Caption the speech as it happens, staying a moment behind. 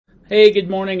Hey, good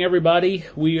morning, everybody.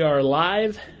 We are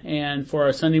live, and for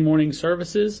our Sunday morning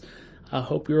services, I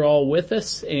hope you're all with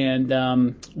us,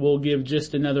 and we'll give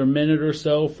just another minute or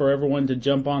so for everyone to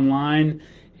jump online.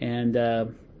 And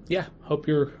hope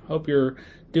you're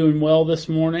doing well this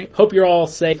morning. Hope you're all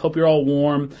safe. Hope you're all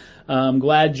warm.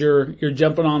 Glad you're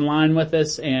jumping online with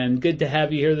us, and good to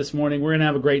have you here this morning. We're gonna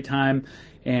have a great time,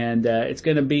 and it's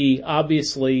gonna be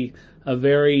obviously a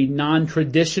very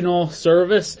non-traditional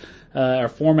service. Our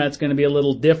format's going to be a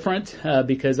little different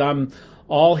because I'm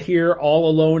all here, all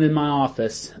alone in my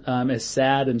office. As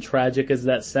sad and tragic as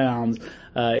that sounds,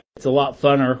 it's a lot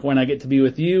funner when I get to be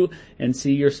with you and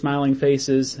see your smiling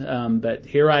faces. But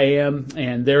here I am,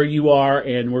 and there you are,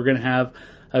 and we're going to have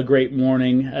a great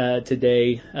morning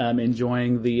today,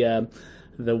 enjoying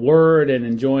the Word and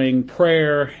enjoying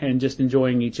prayer and just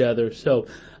enjoying each other. So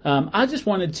I just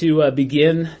wanted to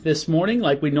begin this morning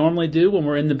like we normally do when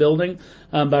we're in the building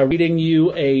by reading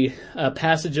you a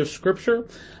passage of Scripture.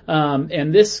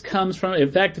 And this comes from,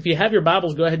 in fact, if you have your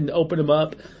Bibles, go ahead and open them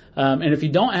up. And if you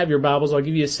don't have your Bibles, I'll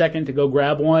give you a second to go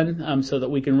grab one so that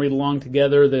we can read along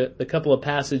together the couple of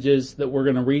passages that we're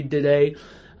going to read today.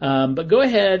 But go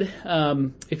ahead,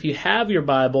 if you have your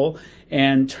Bible,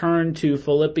 and turn to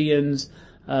Philippians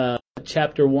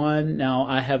chapter 1. Now,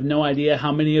 I have no idea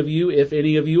how many of you, if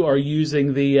any of you, are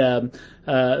using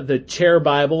the chair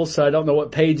Bible, so I don't know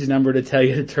what page number to tell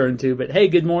you to turn to. But hey,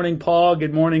 good morning, Paul.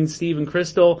 Good morning, Steve and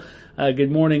Crystal.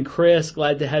 Good morning, Chris.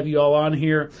 Glad to have you all on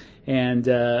here. And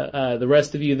the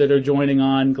rest of you that are joining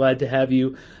on, glad to have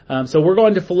you. So we're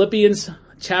going to Philippians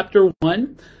chapter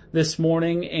 1 this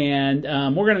morning, and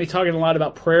we're going to be talking a lot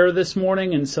about prayer this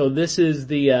morning. And so this is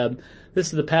the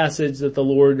passage that the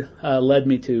Lord led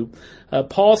me to.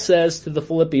 Paul says to the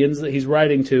Philippians that he's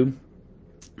writing to,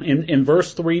 in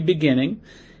verse 3 beginning,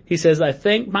 he says, "I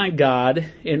thank my God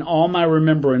in all my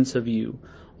remembrance of you,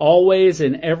 always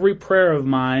in every prayer of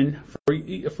mine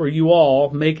for you all,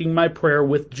 making my prayer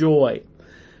with joy,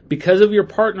 because of your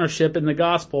partnership in the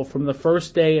gospel from the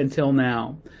first day until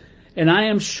now. And I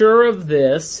am sure of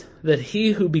this, that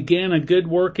he who began a good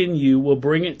work in you will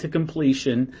bring it to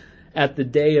completion at the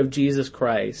day of Jesus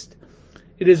Christ.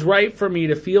 It is right for me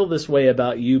to feel this way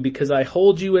about you because I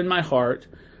hold you in my heart,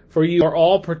 for you are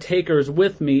all partakers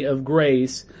with me of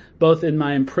grace, both in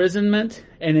my imprisonment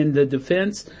and in the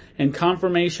defense and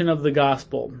confirmation of the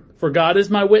gospel. For God is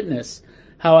my witness,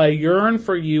 how I yearn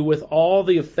for you with all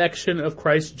the affection of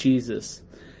Christ Jesus.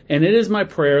 And it is my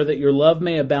prayer that your love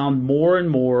may abound more and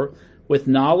more with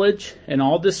knowledge and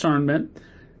all discernment,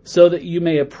 so that you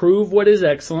may approve what is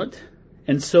excellent,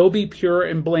 and so be pure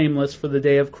and blameless for the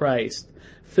day of Christ,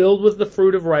 filled with the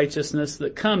fruit of righteousness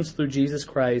that comes through Jesus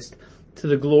Christ, to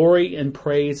the glory and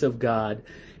praise of God."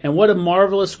 And what a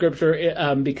marvelous scripture,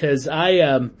 because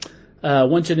I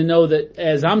want you to know that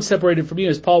as I'm separated from you,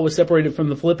 as Paul was separated from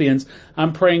the Philippians,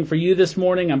 I'm praying for you this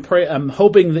morning. I'm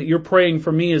hoping that you're praying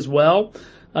for me as well.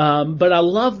 But I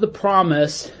love the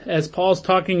promise as Paul's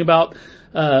talking about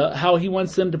how he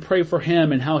wants them to pray for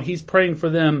him and how he's praying for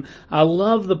them. I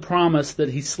love the promise that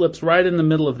he slips right in the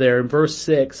middle of there in verse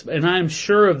 6. "And I am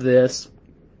sure of this,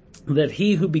 that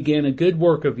he who began a good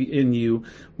work in you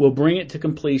will bring it to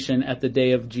completion at the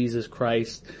day of Jesus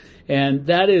Christ." And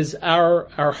that is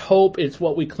our hope. It's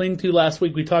what we cling to. Last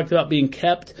week we talked about being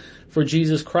kept for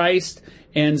Jesus Christ.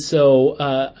 And so,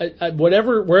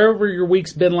 wherever your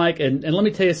week's been like, and let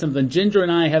me tell you something, Ginger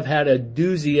and I have had a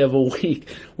doozy of a week.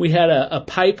 We had a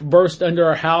pipe burst under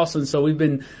our house, and so we've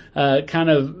been, kind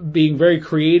of being very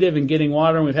creative and getting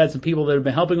water, and we've had some people that have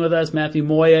been helping with us, Matthew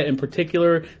Moya in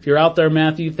particular. If you're out there,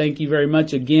 Matthew, thank you very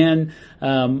much again.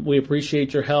 We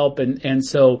appreciate your help, and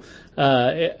so,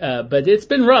 but it's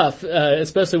been rough,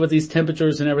 especially with these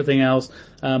temperatures and everything else.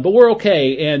 But we're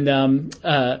okay,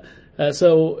 and,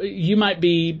 so you might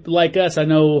be like us. I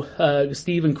know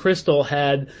Steve and Crystal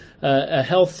had a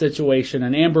health situation,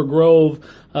 and Amber Grove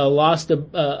lost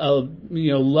a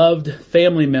loved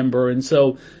family member, and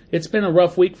so it's been a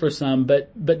rough week for some. But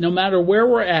no matter where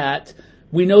we're at,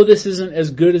 we know this isn't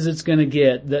as good as it's going to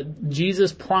get. That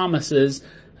Jesus promises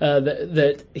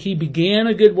that he began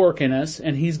a good work in us,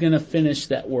 and he's going to finish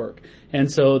that work.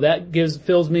 And so that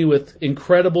fills me with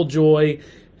incredible joy.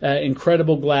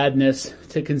 Incredible gladness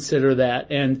to consider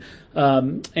that. And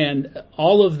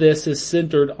all of this is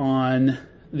centered on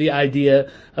the idea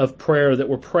of prayer, that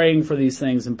we're praying for these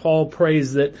things. And Paul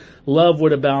prays that love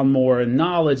would abound more, and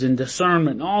knowledge and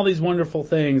discernment and all these wonderful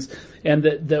things. And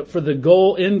that for the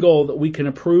end goal that we can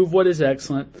approve what is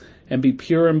excellent and be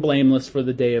pure and blameless for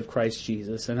the day of Christ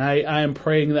Jesus. And I am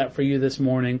praying that for you this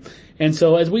morning. And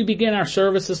so as we begin our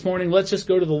service this morning, let's just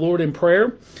go to the Lord in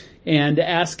prayer. and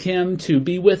ask Him to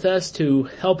be with us, to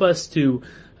help us to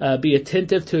be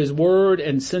attentive to His Word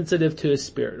and sensitive to His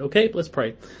Spirit. Okay, let's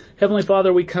pray. Heavenly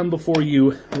Father, we come before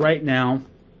You right now,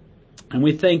 and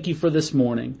we thank You for this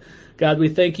morning. God, we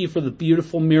thank You for the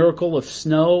beautiful miracle of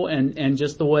snow and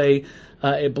just the way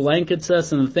it blankets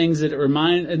us and the things that it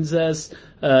reminds us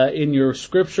in Your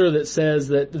scripture that says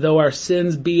that though our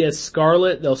sins be as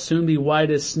scarlet, they'll soon be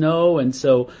white as snow. And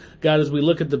so, God, as we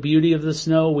look at the beauty of the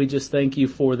snow, we just thank You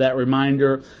for that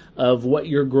reminder of what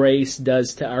Your grace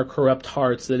does to our corrupt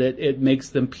hearts, that it makes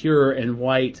them pure and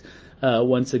white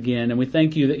once again. And we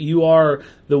thank You that You are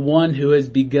the one who has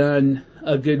begun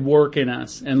a good work in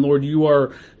us. And Lord, You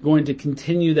are going to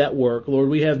continue that work. Lord,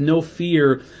 we have no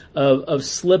fear of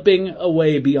slipping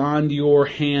away beyond Your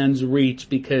hand's reach,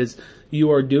 because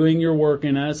You are doing Your work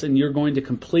in us and You're going to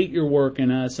complete Your work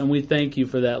in us. And we thank You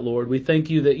for that, Lord. We thank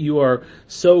You that You are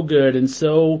so good and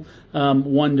so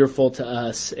wonderful to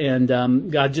us.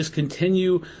 And God, just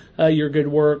continue Your good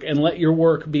work and let Your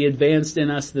work be advanced in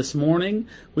us this morning.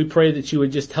 We pray that You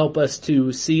would just help us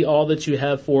to see all that You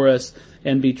have for us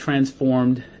and be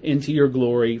transformed into Your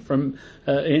glory,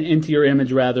 into Your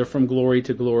image rather, from glory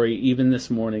to glory, even this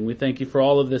morning. We thank You for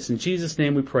all of this. In Jesus'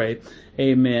 name we pray.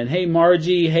 Amen. Hey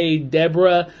Margie, hey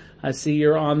Deborah, I see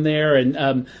you're on there,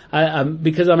 and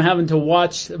because I'm having to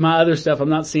watch my other stuff, I'm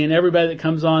not seeing everybody that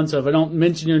comes on, so if I don't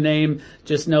mention your name,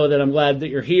 just know that I'm glad that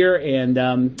you're here, and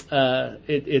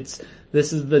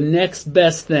this is the next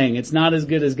best thing. It's not as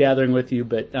good as gathering with you,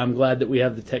 but I'm glad that we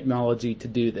have the technology to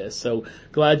do this. So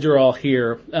glad you're all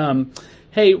here.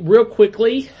 Hey, real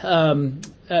quickly, I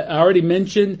already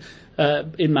mentioned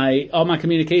in all my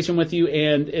communication with you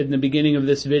and in the beginning of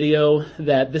this video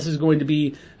that this is going to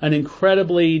be an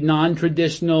incredibly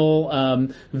non-traditional,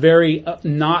 very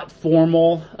not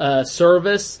formal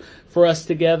service for us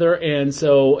together. And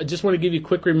so I just want to give you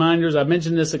quick reminders. I've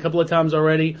mentioned this a couple of times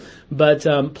already,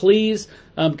 but please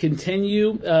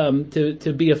continue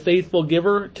to be a faithful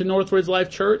giver to Northridge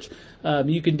Life Church.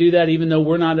 You can do that even though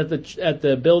we're not at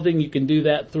the building. You can do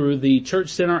that through the Church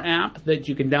Center app that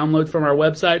you can download from our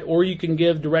website, or you can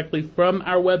give directly from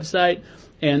our website.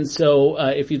 And so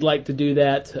if you'd like to do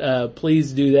that,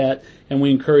 please do that, and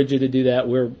we encourage you to do that.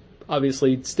 We're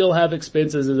obviously still have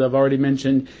expenses, as I've already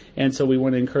mentioned, and so we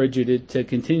want to encourage you to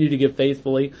continue to give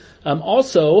faithfully.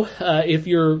 Also, if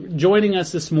you're joining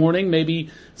us this morning, maybe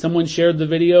someone shared the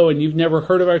video and you've never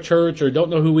heard of our church or don't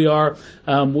know who we are,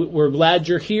 we're glad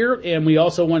you're here, and we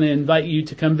also want to invite you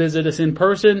to come visit us in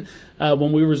person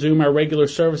when we resume our regular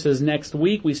services next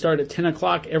week. We start at 10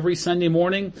 o'clock every Sunday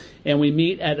morning, and we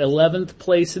meet at 11th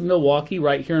Place in Milwaukee,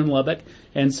 right here in Lubbock.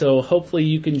 And so hopefully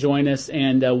you can join us,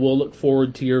 and we'll look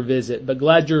forward to your visit. But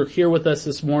glad you're here with us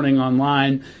this morning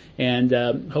online, and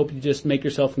hope you just make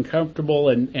yourself comfortable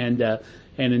and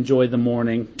enjoy the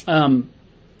morning.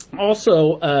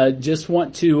 Also, just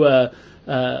want to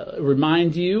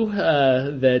remind you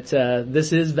that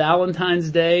this is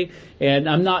Valentine's Day, and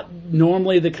I'm not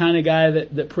normally the kind of guy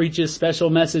that preaches special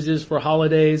messages for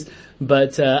holidays,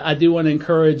 but I do want to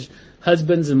encourage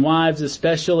husbands and wives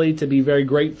especially to be very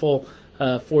grateful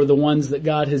for the ones that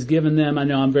God has given them. I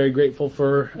know I'm very grateful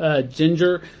for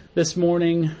Ginger this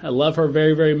morning. I love her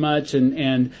very, very much,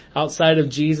 and outside of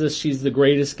Jesus, she's the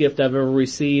greatest gift I've ever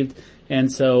received.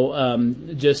 And so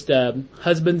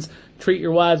husbands, treat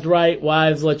your wives right.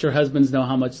 Wives, let your husbands know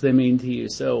how much they mean to you.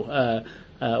 So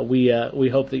we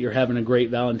hope that you're having a great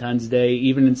Valentine's Day,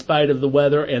 even in spite of the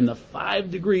weather and the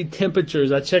 5-degree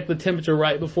temperatures. I checked the temperature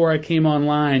right before I came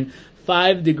online,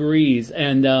 5 degrees,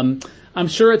 and I'm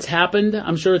sure it's happened.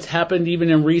 I'm sure it's happened even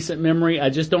in recent memory. I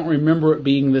just don't remember it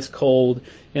being this cold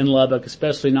in Lubbock,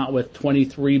 especially not with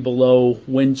 23 below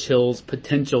wind chills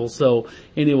potential. So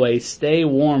anyway, stay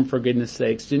warm for goodness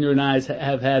sakes. Ginger and I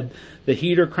have had the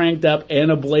heater cranked up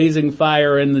and a blazing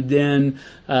fire in the den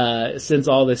since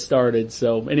all this started.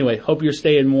 So anyway, hope you're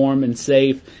staying warm and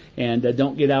safe, and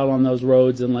don't get out on those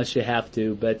roads unless you have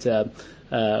to. But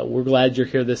we're glad you're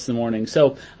here this morning.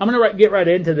 So I'm going to get right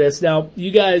into this. Now,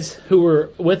 you guys who were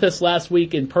with us last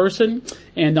week in person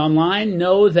and online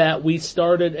know that we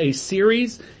started a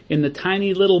series in the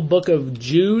tiny little book of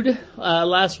Jude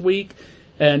last week,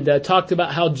 and talked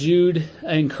about how Jude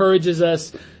encourages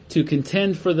us to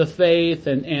contend for the faith,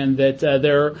 and that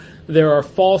there are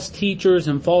false teachers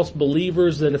and false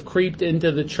believers that have creeped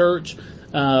into the church.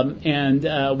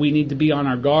 And we need to be on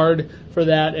our guard for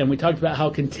that. And we talked about how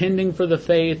contending for the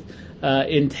faith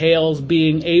entails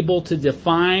being able to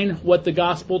define what the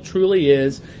gospel truly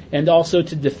is, and also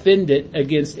to defend it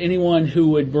against anyone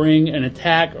who would bring an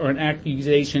attack or an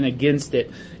accusation against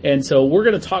it. And so we're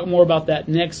going to talk more about that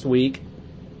next week.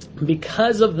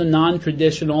 Because of the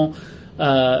non-traditional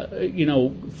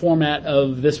format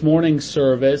of this morning's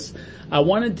service, I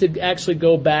wanted to actually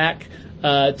go back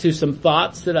to some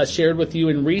thoughts that I shared with you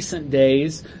in recent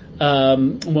days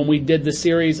when we did the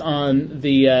series on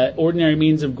the ordinary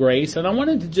means of grace. And I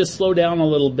wanted to just slow down a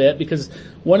little bit because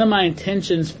one of my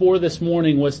intentions for this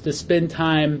morning was to spend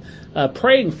time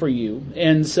praying for you.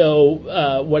 And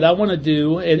so what I want to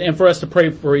do, and for us to pray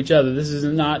for each other, this is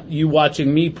not you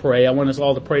watching me pray. I want us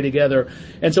all to pray together.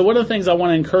 And so one of the things I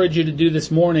want to encourage you to do this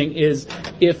morning is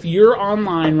if you're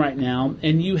online right now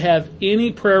and you have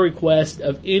any prayer request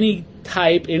of any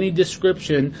type, any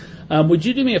description, would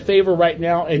you do me a favor right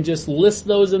now and just list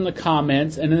those in the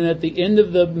comments, and then at the end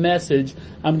of the message,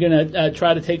 I'm going to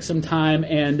try to take some time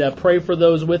and pray for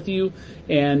those with you,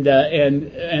 and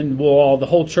the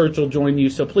whole church will join you.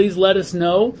 So please let us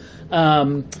know,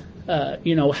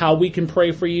 how we can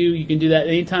pray for you. You can do that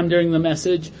anytime during the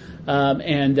message.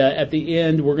 And at the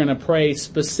end, we're going to pray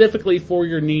specifically for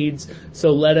your needs.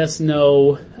 So let us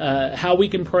know how we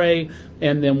can pray,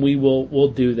 and then we'll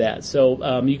do that.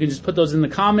 So you can just put those in the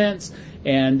comments,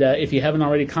 and if you haven't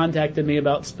already contacted me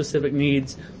about specific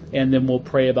needs, and then we'll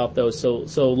pray about those.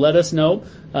 So let us know,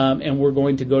 and we're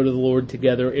going to go to the Lord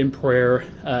together in prayer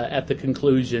at the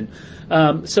conclusion.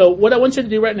 So what I want you to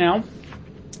do right now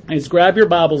is grab your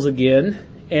Bibles again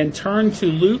and turn to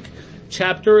Luke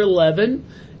chapter 11.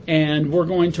 And we're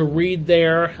going to read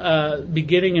there,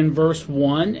 beginning in verse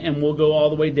 1, and we'll go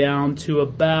all the way down to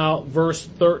about verse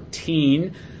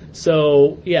 13.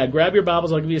 So, yeah, grab your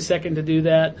Bibles. I'll give you a second to do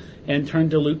that, and turn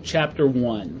to Luke chapter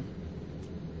 1.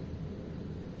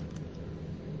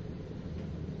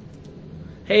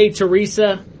 Hey,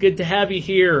 Teresa, good to have you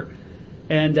here.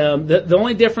 And the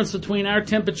only difference between our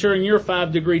temperature and your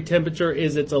 5-degree temperature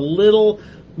is it's a little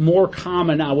more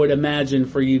common, I would imagine,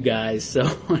 for you guys. So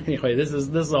anyway, this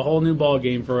is a whole new ball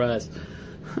game for us.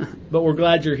 But we're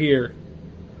glad you're here.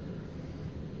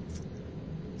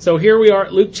 So here we are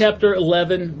at Luke chapter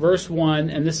 11, verse 1,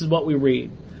 and this is what we read.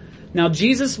 Now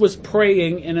Jesus was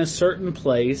praying in a certain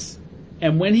place,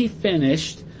 and when he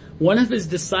finished, one of his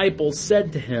disciples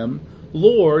said to him,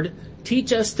 Lord,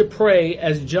 teach us to pray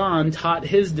as John taught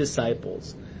his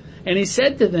disciples. And he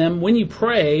said to them, when you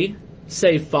pray,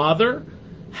 say, Father,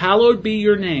 hallowed be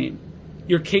your name.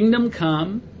 Your kingdom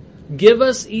come. Give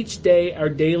us each day our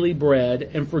daily bread,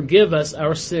 and forgive us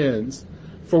our sins.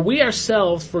 For we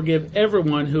ourselves forgive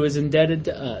everyone who is indebted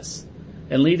to us.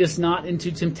 And lead us not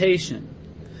into temptation.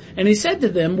 And he said to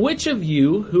them, which of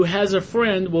you who has a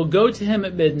friend will go to him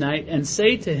at midnight and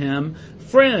say to him,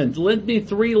 Friend, lend me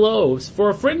 3 loaves, for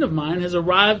a friend of mine has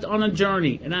arrived on a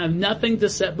journey, and I have nothing to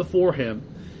set before him.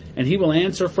 And he will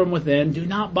answer from within, Do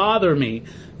not bother me.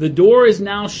 The door is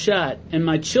now shut, and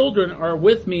my children are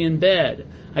with me in bed.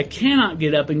 I cannot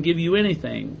get up and give you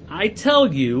anything. I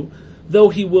tell you, though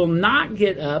he will not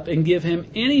get up and give him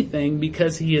anything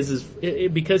because he is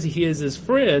his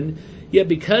friend, yet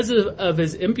because of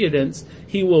his impudence,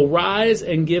 he will rise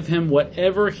and give him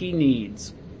whatever he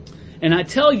needs. And I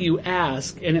tell you,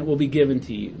 ask, and it will be given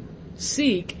to you.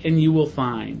 Seek, and you will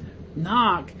find.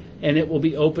 Knock, and it will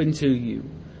be opened to you.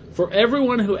 For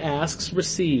everyone who asks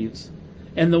receives,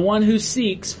 and the one who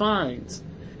seeks finds.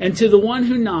 And to the one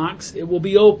who knocks it will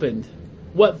be opened.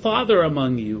 What father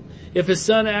among you, if his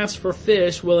son asks for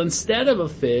fish, will instead of a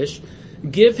fish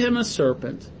give him a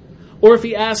serpent? Or if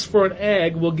he asks for an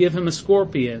egg, will give him a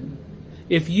scorpion?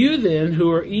 If you then,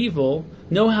 who are evil,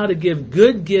 know how to give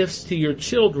good gifts to your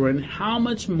children, how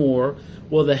much more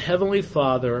will the Heavenly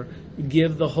Father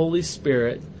give the Holy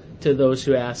Spirit to those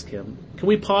who ask him? Can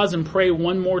we pause and pray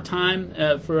one more time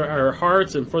for our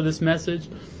hearts and for this message?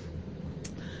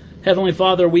 Heavenly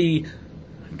Father, we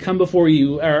come before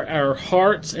you. Our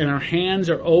hearts and our hands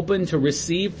are open to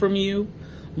receive from you.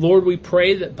 Lord, we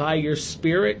pray that by your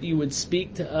Spirit you would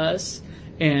speak to us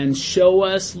and show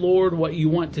us, Lord, what you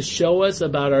want to show us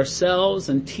about ourselves,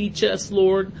 and teach us,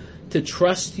 Lord, to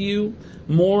trust you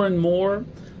more and more.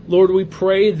 Lord, we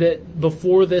pray that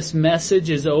before this message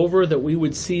is over, that we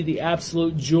would see the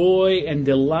absolute joy and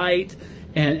delight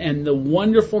and the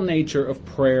wonderful nature of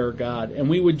prayer, God. And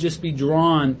we would just be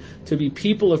drawn to be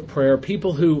people of prayer,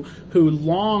 people who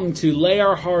long to lay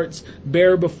our hearts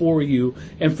bare before you,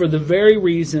 and for the very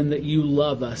reason that you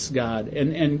love us, God.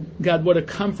 And God, what a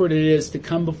comfort it is to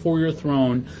come before your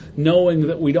throne, knowing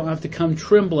that we don't have to come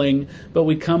trembling, but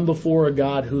we come before a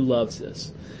God who loves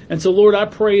us. And so, Lord, I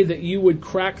pray that you would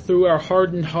crack through our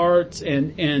hardened hearts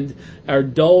and our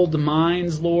dulled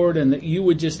minds, Lord, and that you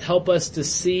would just help us to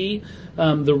see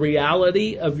the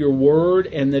reality of your word,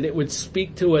 and that it would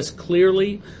speak to us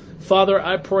clearly. Father,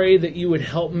 I pray that you would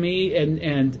help me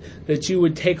and that you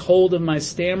would take hold of my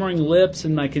stammering lips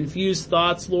and my confused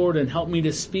thoughts, Lord, and help me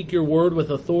to speak your word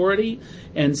with authority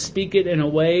and speak it in a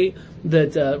way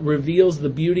that reveals the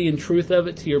beauty and truth of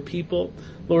it to your people.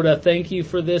 Lord, I thank you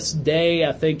for this day.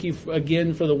 I thank you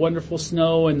again for the wonderful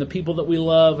snow and the people that we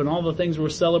love and all the things we're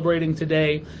celebrating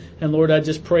today. And Lord, I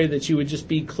just pray that you would just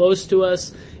be close to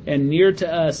us and near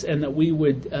to us, and that we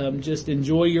would just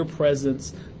enjoy your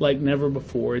presence like never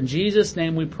before. In Jesus'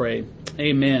 name we pray.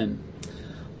 Amen.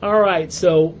 All right,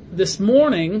 so this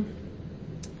morning,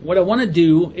 what I want to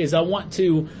do is I want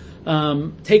to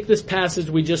take this passage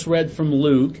we just read from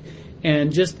Luke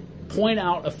and just point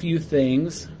out a few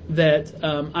things that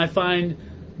I find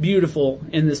beautiful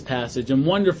in this passage and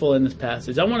wonderful in this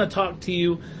passage. I want to talk to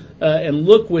you and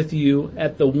look with you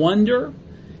at the wonder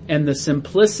and the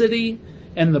simplicity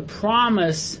and the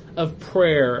promise of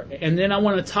prayer. And then I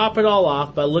want to top it all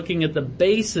off by looking at the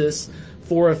basis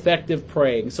for effective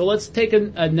praying. So let's take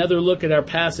another look at our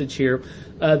passage here.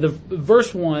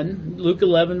 Verse 1, Luke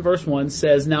 11 verse 1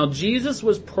 says, "Now Jesus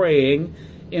was praying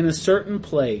in a certain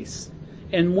place,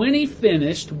 and when he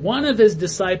finished, one of his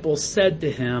disciples said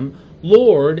to him,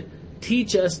 'Lord,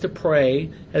 teach us to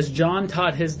pray as John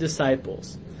taught his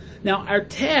disciples.'" Now our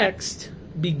text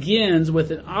begins with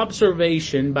an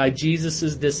observation by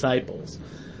Jesus' disciples.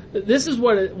 This is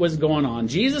what was going on.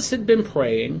 Jesus had been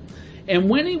praying, and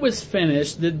when he was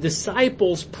finished, the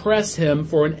disciples press him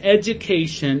for an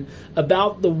education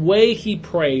about the way he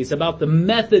prays, about the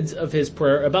methods of his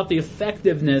prayer, about the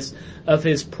effectiveness of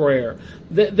his prayer.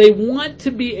 They want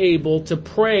to be able to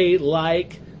pray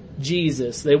like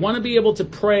Jesus. They want to be able to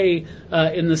pray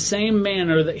in the same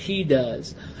manner that he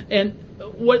does. And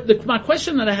my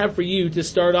question that I have for you to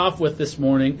start off with this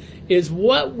morning is,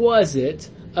 what was it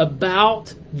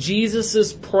about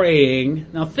Jesus' praying?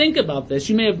 Now think about this.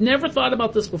 You may have never thought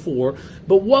about this before,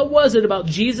 but what was it about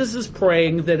Jesus'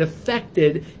 praying that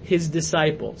affected his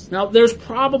disciples? Now there's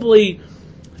probably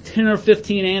 10 or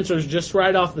 15 answers just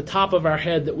right off the top of our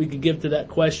head that we could give to that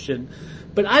question.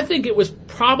 But I think it was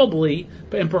probably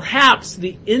and perhaps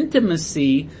the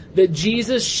intimacy that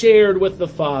Jesus shared with the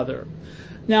Father.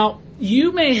 Now,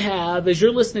 you may have, as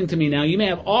you're listening to me now, you may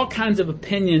have all kinds of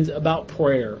opinions about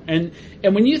prayer. And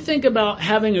when you think about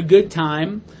having a good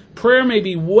time, prayer may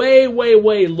be way, way,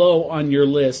 way low on your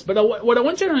list. But what I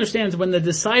want you to understand is when the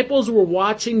disciples were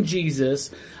watching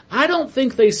Jesus, I don't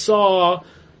think they saw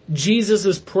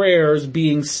Jesus' prayers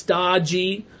being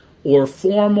stodgy or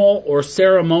formal or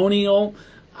ceremonial.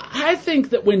 I think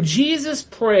that when Jesus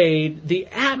prayed, the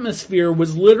atmosphere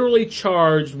was literally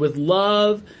charged with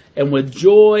love and with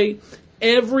joy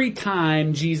every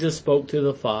time Jesus spoke to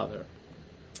the Father.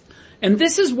 And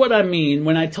this is what I mean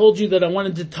when I told you that I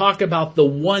wanted to talk about the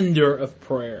wonder of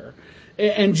prayer.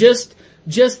 And just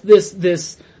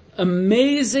this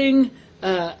amazing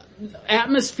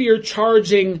atmosphere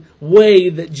charging way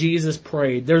that Jesus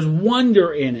prayed. There's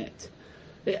wonder in it.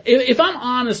 If I'm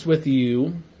honest with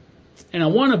you, and I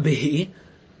want to be,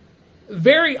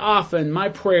 very often my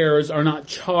prayers are not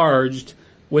charged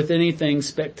with anything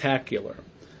spectacular.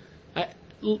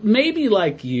 Maybe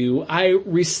like you, I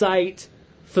recite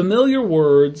familiar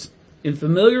words in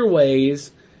familiar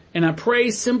ways, and I pray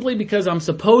simply because I'm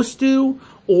supposed to,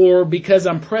 or because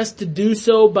I'm pressed to do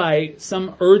so by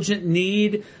some urgent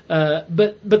need.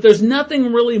 But there's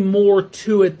nothing really more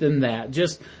to it than that.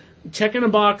 Just checking a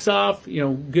box off,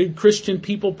 good Christian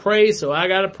people pray, so I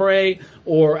gotta pray,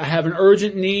 or I have an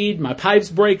urgent need, my pipes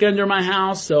break under my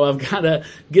house, so I've gotta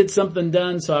get something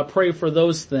done, so I pray for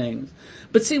those things.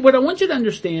 But see, what I want you to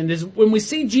understand is when we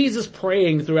see Jesus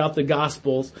praying throughout the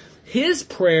Gospels, his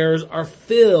prayers are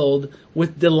filled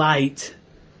with delight.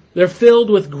 They're filled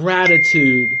with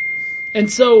gratitude.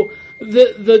 And so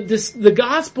the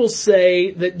Gospels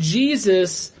say that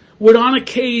Jesus would on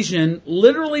occasion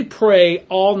literally pray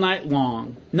all night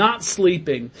long, not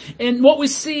sleeping. And what we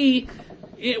see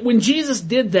when Jesus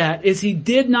did that is he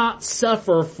did not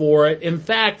suffer for it. In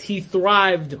fact, he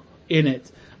thrived in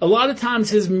it. A lot of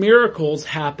times his miracles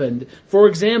happened. For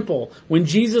example, when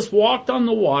Jesus walked on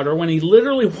the water, when he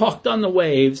literally walked on the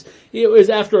waves, it was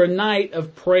after a night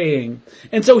of praying.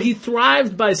 And so he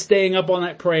thrived by staying up all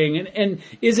night praying. And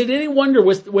is it any wonder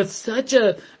with such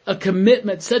a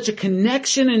commitment, such a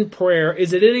connection in prayer,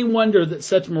 is it any wonder that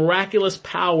such miraculous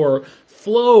power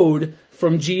flowed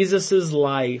from Jesus'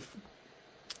 life?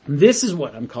 This is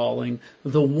what I'm calling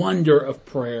the wonder of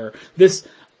prayer. This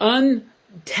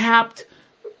untapped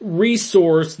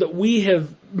resource that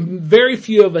very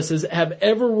few of us have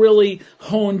ever really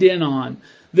honed in on.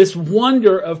 this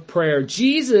wonder of prayer.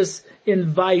 Jesus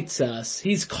invites us.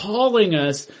 He's calling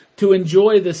us to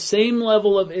enjoy the same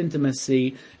level of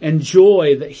intimacy and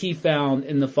joy that he found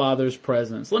in the Father's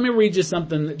presence. Let me read you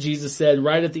something that Jesus said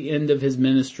right at the end of his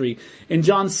ministry. In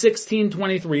John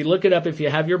 16:23, look it up if you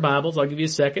have your Bibles. I'll give you a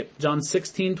second. John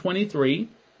 16:23.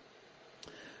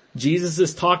 Jesus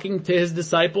is talking to his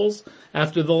disciples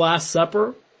after the Last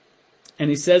Supper, and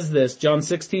he says this, John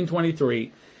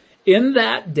 16:23, "In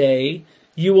that day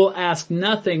you will ask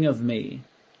nothing of me.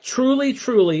 Truly,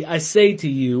 truly, I say to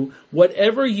you,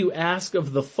 whatever you ask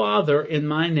of the Father in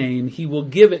my name, he will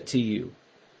give it to you.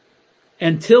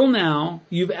 Until now,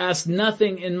 you've asked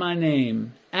nothing in my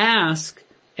name. Ask,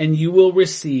 and you will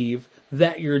receive,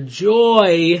 that your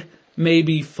joy may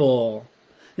be full."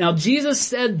 Now, Jesus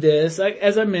said this,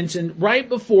 as I mentioned, right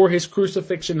before his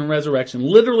crucifixion and resurrection,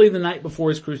 literally the night before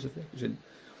his crucifixion.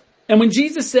 And when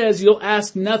Jesus says, "You'll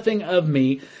ask nothing of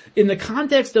me," in the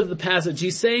context of the passage,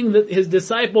 he's saying that his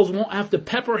disciples won't have to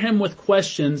pepper him with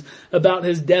questions about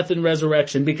his death and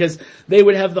resurrection because they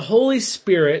would have the Holy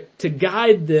Spirit to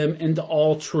guide them into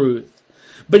all truth.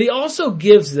 But he also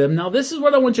gives them, now this is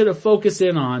what I want you to focus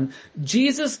in on,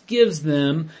 Jesus gives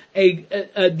them a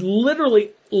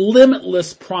literally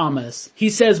limitless promise. He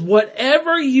says,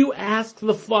 whatever you ask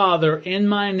the Father in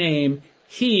my name,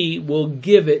 he will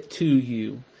give it to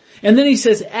you. And then he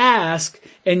says, ask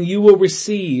and you will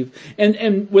receive.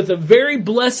 And with a very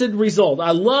blessed result.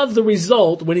 I love the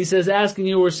result when he says ask and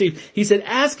you will receive. He said,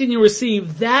 ask and you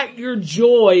receive that your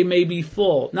joy may be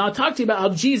full. Now I talked to you about how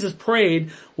Jesus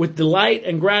prayed with delight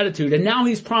and gratitude. And now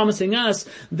he's promising us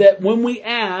that when we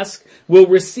ask, we'll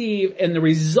receive, and the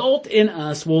result in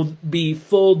us will be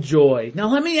full joy. Now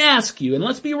let me ask you, and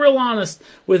let's be real honest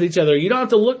with each other. You don't have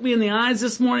to look me in the eyes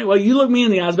this morning. Well, you look me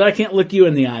in the eyes, but I can't look you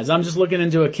in the eyes. I'm just looking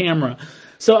into a camera.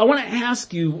 So I want to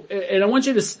ask you, and I want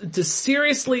you to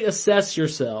seriously assess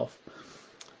yourself.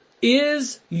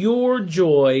 Is your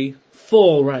joy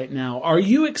full right now? Are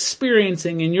you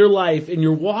experiencing in your life, in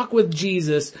your walk with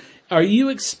Jesus, are you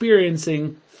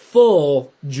experiencing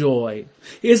full joy?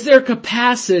 Is there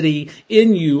capacity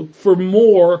in you for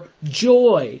more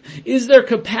joy? Is there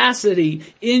capacity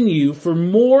in you for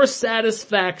more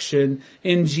satisfaction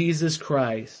in Jesus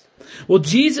Christ? Well,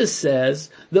 Jesus says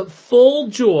that full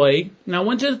joy, and I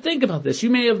want you to think about this. You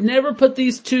may have never put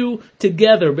these two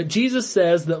together, but Jesus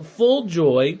says that full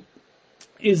joy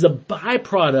is a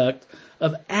byproduct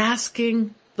of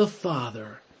asking the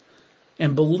Father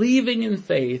and believing in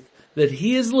faith that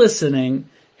he is listening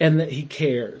and that he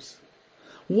cares.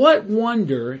 What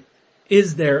wonder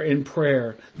is there in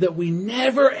prayer that we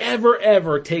never, ever,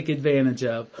 ever take advantage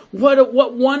of?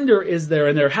 What wonder is there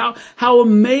in there? How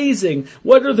amazing.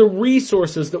 What are the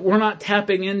resources that we're not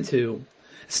tapping into?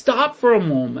 Stop for a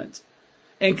moment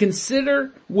and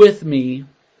consider with me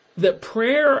that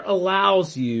prayer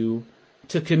allows you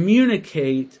to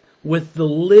communicate with the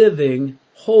living,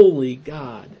 holy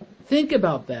God. Think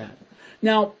about that.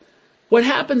 Now, what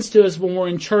happens to us when we're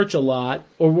in church a lot,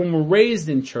 or when we're raised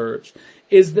in church,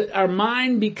 is that our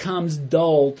mind becomes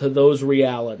dull to those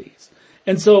realities.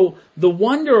 And so the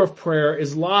wonder of prayer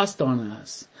is lost on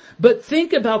us. But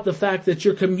think about the fact that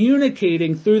you're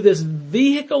communicating through this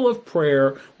vehicle of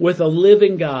prayer with a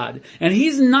living God. And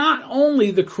he's not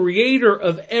only the creator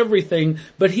of everything,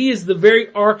 but he is the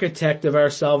very architect of our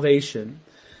salvation.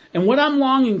 And what I'm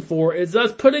longing for is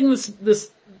us putting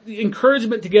this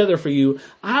encouragement together for you.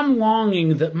 I'm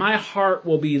longing that my heart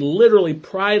will be literally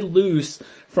pried loose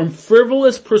from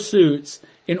frivolous pursuits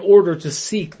in order to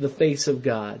seek the face of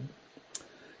God.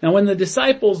 Now when the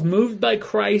disciples, moved by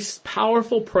Christ's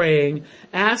powerful praying,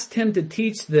 asked him to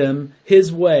teach them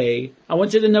his way, I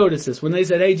want you to notice this. When they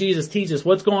said, "Hey Jesus, teach us,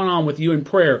 what's going on with you in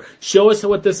prayer? Show us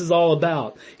what this is all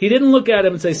about." He didn't look at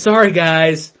him and say, "Sorry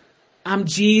guys, I'm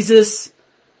Jesus.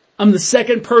 I'm the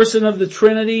second person of the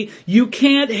Trinity. You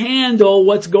can't handle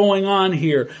what's going on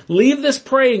here. Leave this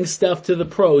praying stuff to the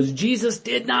pros." Jesus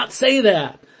did not say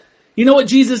that. You know what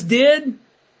Jesus did?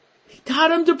 He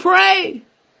taught him to pray.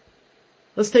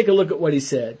 Let's take a look at what he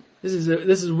said. This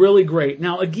is really great.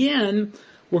 Now again,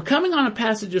 we're coming on a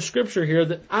passage of scripture here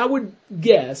that I'd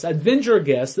venture a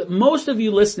guess that most of you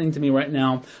listening to me right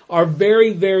now are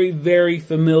very, very, very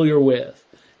familiar with.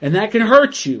 And that can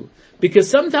hurt you. Because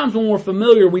sometimes when we're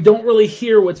familiar, we don't really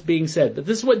hear what's being said. But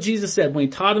this is what Jesus said when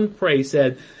he taught them to pray. He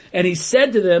said, and he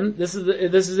said to them, this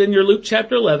is in your Luke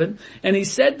chapter 11, and he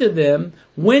said to them,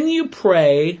 "When you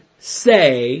pray,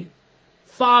 say,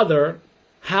 Father,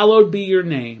 hallowed be your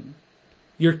name.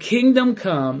 Your kingdom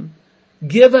come.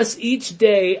 Give us each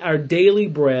day our daily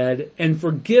bread, and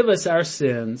forgive us our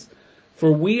sins,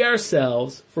 for we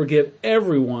ourselves forgive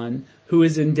everyone who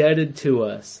is indebted to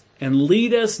us, and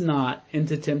lead us not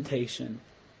into temptation.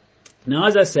 Now,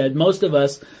 as I said, most of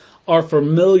us are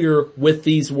familiar with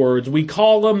these words. We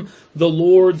call them the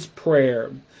Lord's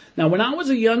Prayer. Now, when I was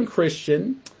a young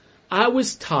Christian, I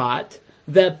was taught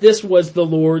that this was the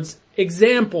Lord's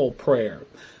example prayer.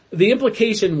 The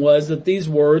implication was that these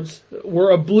words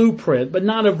were a blueprint, but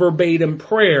not a verbatim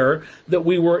prayer that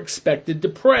we were expected to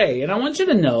pray. And I want you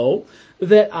to know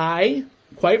that I,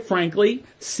 quite frankly,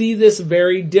 see this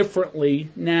very differently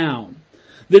now.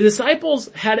 The disciples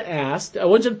had asked, I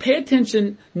want you to pay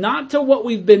attention not to what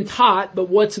we've been taught, but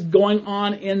what's going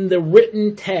on in the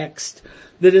written text.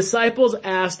 The disciples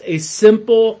asked a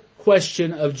simple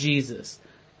question of Jesus.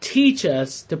 Teach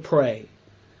us to pray.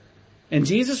 And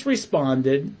Jesus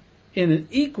responded in an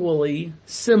equally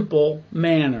simple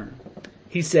manner.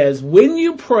 He says, when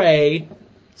you pray,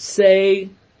 say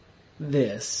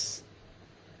this.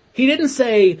 He didn't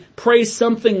say, pray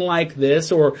something like this,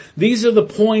 or these are the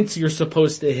points you're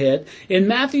supposed to hit. In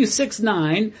Matthew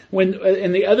 6:9, when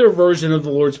in the other version of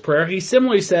the Lord's Prayer, he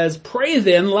similarly says, pray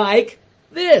then like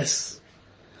this.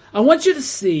 I want you to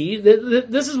see that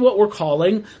this is what we're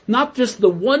calling not just the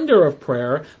wonder of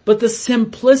prayer, but the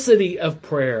simplicity of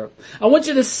prayer. I want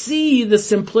you to see the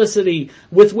simplicity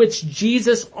with which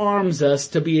Jesus arms us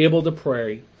to be able to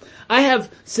pray. You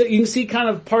can see kind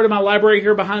of part of my library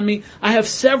here behind me. I have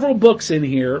several books in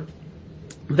here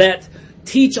that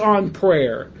teach on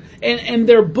prayer. And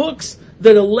they're books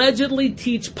that allegedly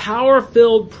teach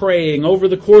power-filled praying over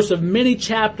the course of many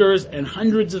chapters and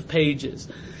hundreds of pages.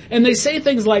 And they say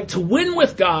things like, to win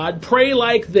with God, pray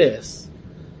like this.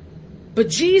 But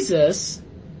Jesus,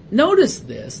 notice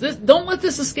this. Don't let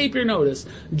this escape your notice.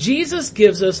 Jesus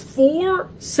gives us 4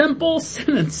 simple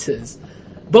sentences,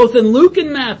 both in Luke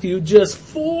and Matthew, just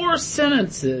 4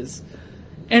 sentences.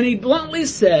 And he bluntly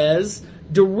says,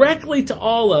 directly to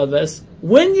all of us,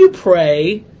 when you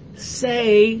pray,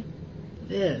 say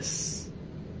this.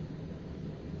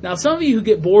 Now, some of you who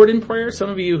get bored in prayer, some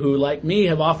of you who, like me,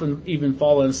 have often even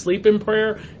fallen asleep in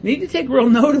prayer, need to take real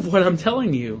note of what I'm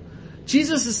telling you.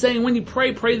 Jesus is saying, when you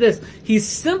pray, pray this. He's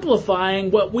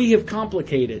simplifying what we have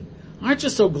complicated. Aren't you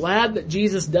so glad that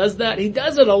Jesus does that? He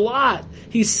does it a lot.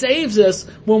 He saves us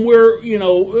when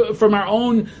we're, from our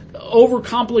own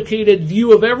overcomplicated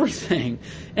view of everything.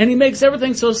 And he makes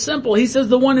everything so simple. He says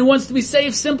the one who wants to be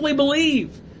saved simply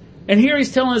believe. And here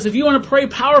he's telling us, if you want to pray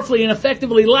powerfully and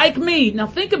effectively like me, now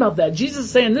think about that. Jesus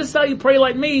is saying, this is how you pray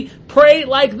like me. Pray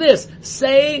like this.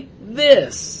 Say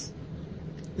this.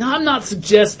 Now, I'm not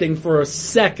suggesting for a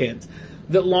second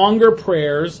that longer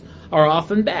prayers are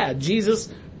often bad.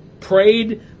 Jesus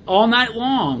prayed all night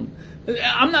long.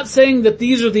 I'm not saying that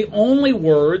these are the only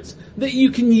words that you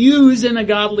can use in a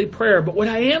godly prayer, but what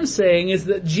I am saying is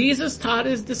that Jesus taught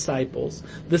his disciples,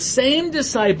 the same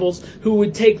disciples who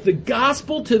would take the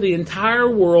gospel to the entire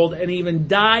world and even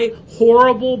die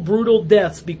horrible, brutal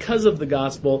deaths because of the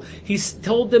gospel. He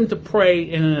told them to pray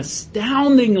in an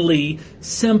astoundingly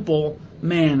simple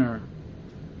manner.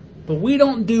 But we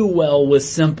don't do well with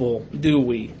simple, do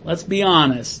we? Let's be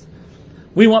honest.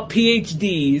 We want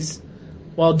PhDs,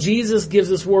 while Jesus gives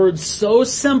us words so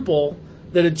simple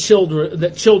that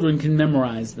children can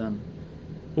memorize them.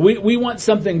 We want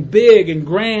something big and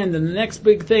grand and the next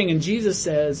big thing, and Jesus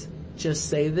says, just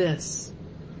say this.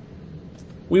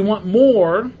 We want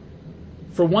more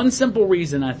for one simple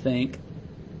reason, I think.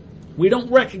 We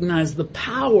don't recognize the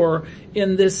power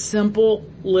in this simple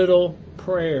little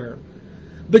prayer.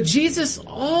 But Jesus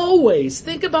always,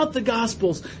 think about the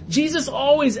Gospels, Jesus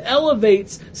always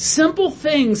elevates simple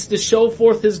things to show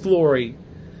forth his glory.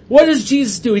 What does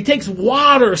Jesus do? He takes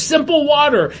water, simple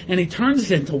water, and he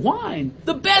turns it into wine.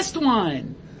 The best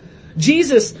wine.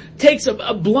 Jesus takes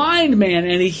a blind man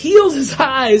and he heals his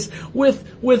eyes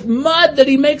with mud that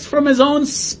he makes from his own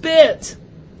spit.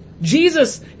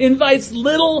 Jesus invites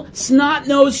little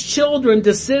snot-nosed children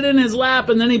to sit in his lap,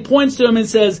 and then he points to them and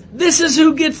says, this is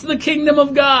who gets the kingdom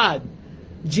of God.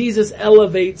 Jesus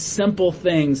elevates simple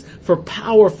things for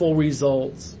powerful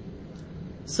results.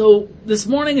 So this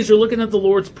morning as you're looking at the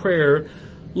Lord's Prayer,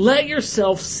 let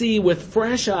yourself see with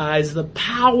fresh eyes the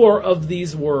power of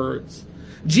these words.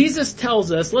 Jesus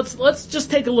tells us, let's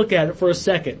just take a look at it for a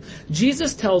second.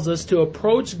 Jesus tells us to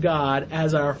approach God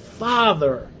as our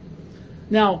Father.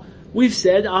 Now, we've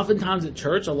said oftentimes at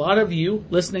church, a lot of you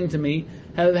listening to me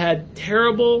have had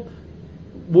terrible,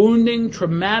 wounding,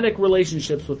 traumatic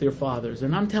relationships with your fathers.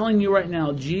 And I'm telling you right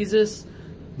now, Jesus,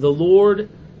 the Lord,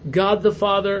 God the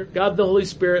Father, God the Holy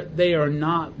Spirit, they are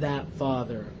not that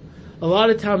Father. A lot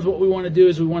of times what we want to do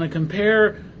is we want to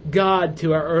compare God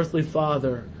to our earthly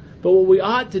father. But what we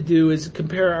ought to do is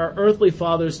compare our earthly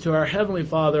fathers to our Heavenly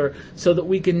Father so that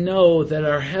we can know that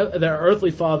our earthly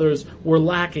fathers were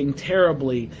lacking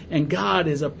terribly. And God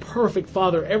is a perfect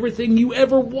Father. Everything you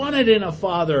ever wanted in a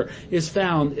father is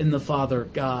found in the Father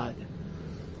God.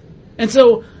 And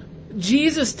so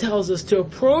Jesus tells us to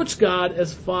approach God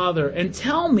as Father and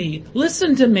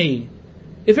listen to me.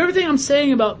 If everything I'm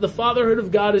saying about the fatherhood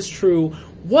of God is true,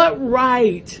 what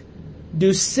right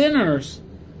do sinners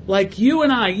like you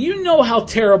and I, you know how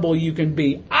terrible you can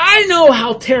be. I know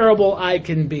how terrible I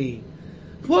can be.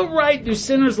 What right do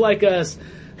sinners like us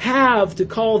have to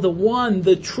call the one,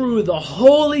 the true, the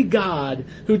holy God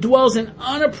who dwells in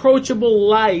unapproachable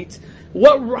light?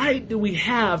 What right do we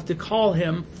have to call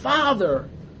him Father?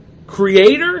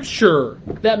 Creator? Sure,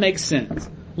 that makes sense.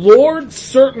 Lord?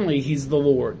 Certainly he's the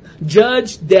Lord.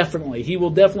 Judge? Definitely. He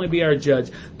will definitely be our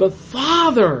judge. But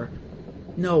Father?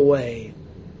 No way.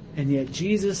 And yet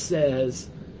Jesus says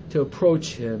to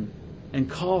approach him and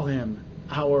call him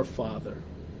our Father.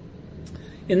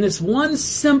 In this one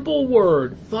simple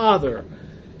word, Father,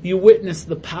 you witness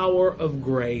the power of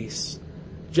grace.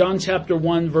 John chapter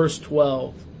 1 verse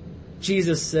 12.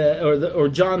 Jesus said, or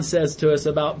John says to us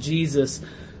about Jesus,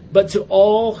 but to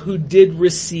all who did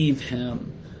receive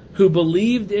him, who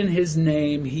believed in his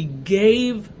name, he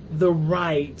gave the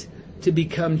right to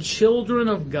become children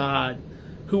of God,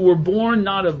 who were born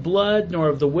not of blood, nor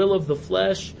of the will of the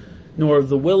flesh, nor of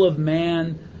the will of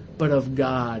man, but of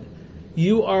God.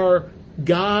 You are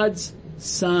God's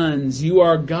sons. You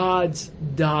are God's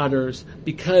daughters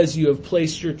because you have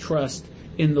placed your trust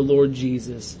in the Lord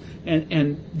Jesus.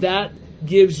 And that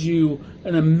gives you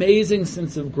an amazing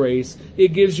sense of grace.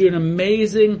 It gives you an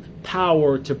amazing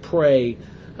power to pray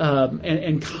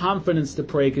and confidence to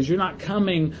pray, because you're not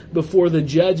coming before the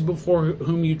judge before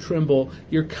whom you tremble.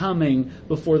 You're coming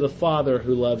before the Father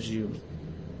who loves you.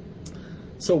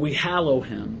 So we hallow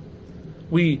him.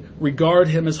 We regard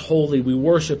him as holy. We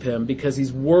worship him because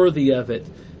he's worthy of it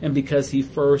and because he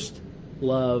first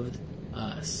loved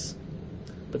us.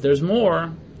 But there's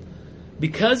more.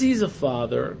 Because he's a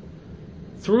Father,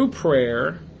 through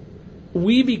prayer,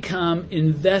 we become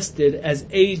invested as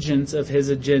agents of his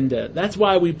agenda. That's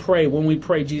why we pray. When we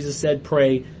pray, Jesus said,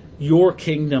 pray, your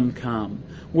kingdom come.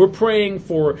 We're praying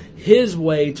for his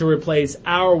way to replace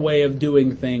our way of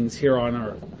doing things here on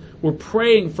earth. We're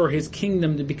praying for his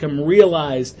kingdom to become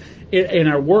realized in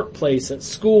our workplace, at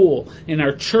school, in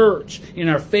our church, in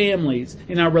our families,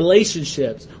 in our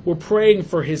relationships. We're praying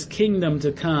for his kingdom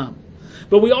to come.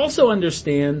 But we also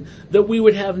understand that we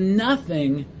would have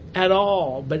nothing at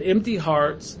all but empty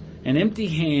hearts and empty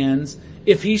hands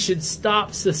if he should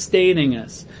stop sustaining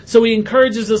us. So he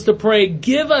encourages us to pray,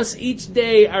 give us each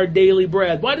day our daily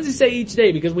bread. Why does he say each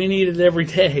day? Because we need it every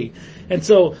day. And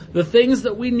so the things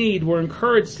that we need, we're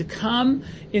encouraged to come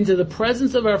into the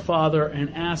presence of our Father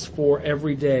and ask for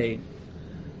every day.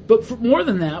 But for more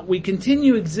than that, we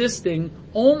continue existing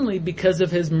only because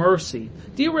of his mercy.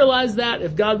 Do you realize that?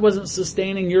 If God wasn't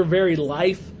sustaining your very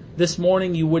life this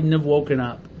morning, you wouldn't have woken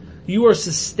up. You are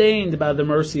sustained by the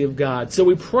mercy of God. So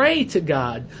we pray to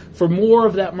God for more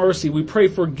of that mercy. We pray,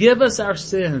 forgive us our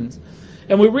sins.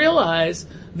 And we realize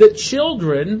that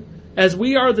children, as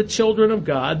we are the children of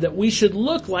God, that we should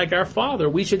look like our Father.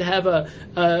 We should have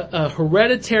a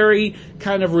hereditary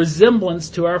kind of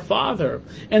resemblance to our Father.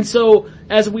 And so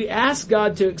as we ask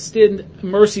God to extend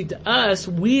mercy to us,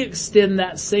 we extend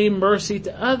that same mercy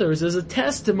to others as a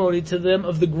testimony to them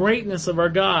of the greatness of our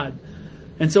God.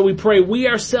 And so we pray, we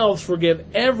ourselves forgive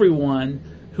everyone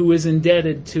who is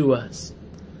indebted to us.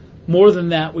 More than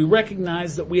that, we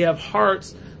recognize that we have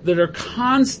hearts that are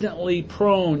constantly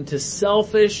prone to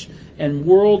selfish and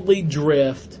worldly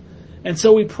drift. And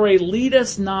so we pray, lead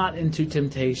us not into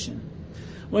temptation.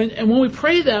 When we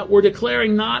pray that, we're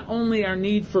declaring not only our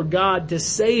need for God to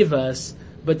save us,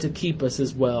 but to keep us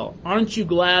as well. Aren't you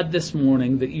glad this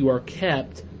morning that you are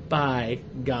kept by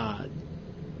God?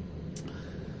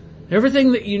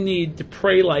 Everything that you need to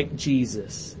pray like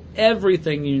Jesus,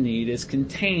 everything you need is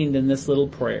contained in this little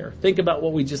prayer. Think about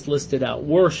what we just listed out.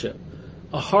 Worship,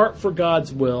 a heart for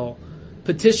God's will,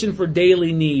 petition for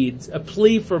daily needs, a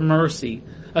plea for mercy,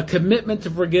 a commitment to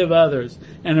forgive others,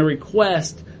 and a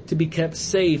request to be kept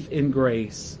safe in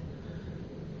grace.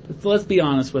 But let's be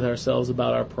honest with ourselves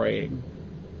about our praying.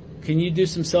 Can you do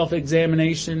some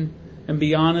self-examination and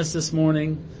be honest this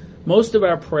morning? Most of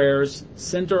our prayers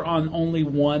center on only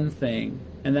one thing,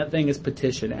 and that thing is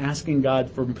petition, asking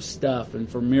God for stuff and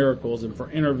for miracles and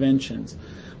for interventions.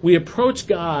 We approach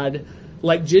God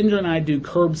like Ginger and I do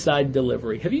curbside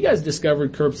delivery. Have you guys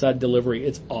discovered curbside delivery?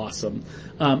 It's awesome.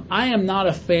 I am not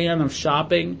a fan of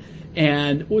shopping,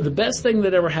 And the best thing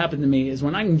that ever happened to me is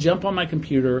when I can jump on my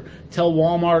computer, tell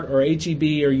Walmart or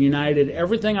H-E-B or United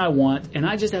everything I want, and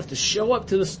I just have to show up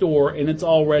to the store and it's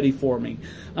all ready for me.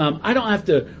 I don't have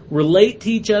to relate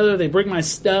to each other. They bring my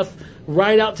stuff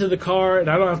right out to the car, and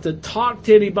I don't have to talk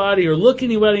to anybody or look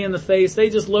anybody in the face. They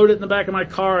just load it in the back of my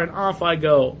car and off I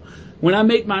go. When I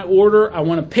make my order, I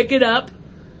want to pick it up.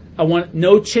 I want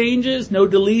no changes, no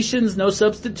deletions, no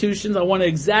substitutions. I want it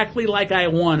exactly like I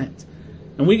want it.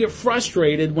 And we get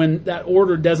frustrated when that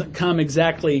order doesn't come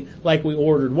exactly like we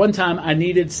ordered. One time I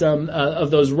needed some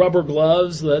of those rubber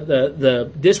gloves,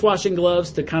 the dishwashing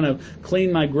gloves to kind of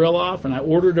clean my grill off, and I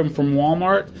ordered them from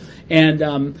Walmart.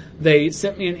 And they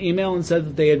sent me an email and said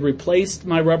that they had replaced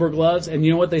my rubber gloves. And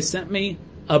you know what they sent me?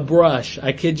 A brush.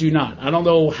 I kid you not. I don't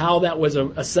know how that was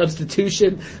a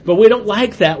substitution, but we don't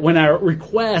like that when our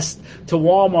requests to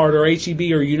Walmart or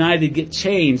H-E-B or United get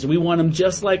changed. We want them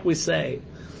just like we say.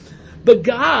 But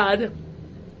God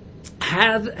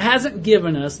hasn't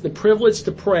given us the privilege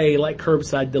to pray like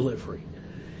curbside delivery.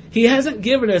 He hasn't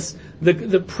given us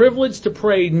the privilege to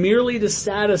pray merely to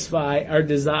satisfy our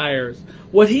desires.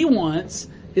 What He wants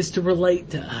is to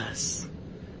relate to us.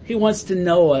 He wants to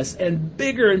know us, and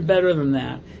bigger and better than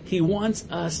that, He wants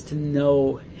us to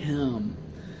know Him.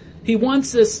 He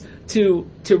wants us to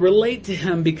relate to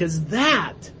Him because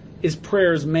that is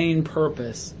prayer's main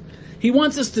purpose. He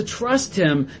wants us to trust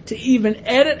Him to even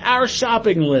edit our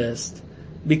shopping list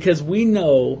because we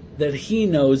know that He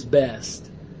knows best.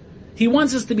 He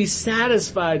wants us to be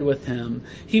satisfied with Him.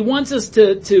 He wants us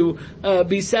to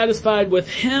be satisfied with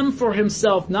Him for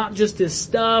Himself, not just His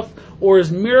stuff or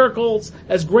His miracles,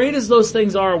 as great as those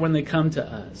things are when they come to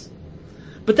us.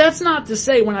 But that's not to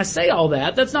say, when I say all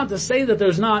that, that's not to say that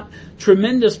there's not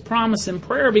tremendous promise in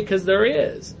prayer, because there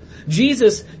is.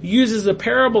 Jesus uses a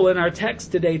parable in our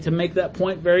text today to make that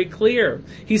point very clear.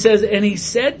 He says, and He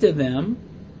said to them,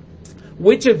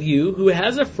 which of you who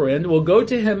has a friend will go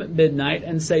to him at midnight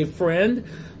and say, friend,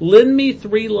 lend me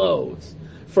 3 loaves.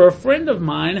 For a friend of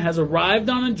mine has arrived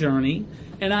on a journey,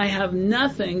 and I have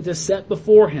nothing to set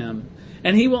before him.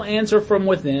 And he will answer from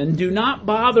within, do not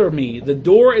bother me. The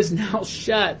door is now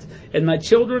shut, and my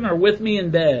children are with me in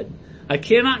bed. I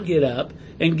cannot get up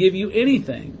and give you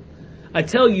anything. I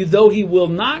tell you, though he will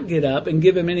not get up and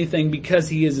give him anything because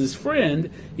he is his friend,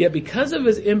 yet because of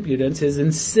his impudence, his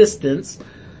insistence,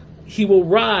 he will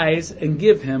rise and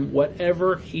give him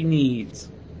whatever he needs.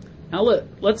 Now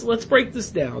let's break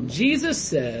this down. Jesus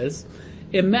says,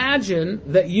 imagine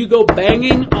that you go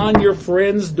banging on your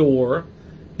friend's door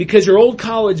because your old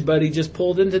college buddy just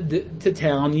pulled into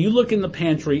town. You look in the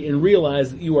pantry and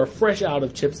realize that you are fresh out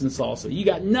of chips and salsa. You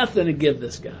got nothing to give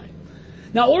this guy.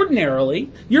 Now ordinarily,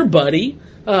 your buddy,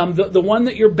 the one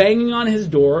that you're banging on his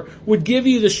door, would give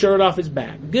you the shirt off his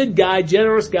back. Good guy,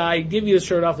 generous guy, give you the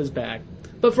shirt off his back.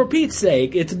 But for Pete's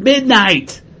sake, it's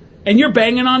midnight, and you're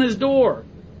banging on his door.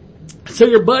 So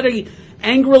your buddy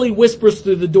angrily whispers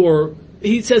through the door.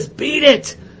 He says, beat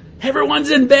it!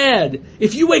 Everyone's in bed.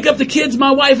 If you wake up the kids,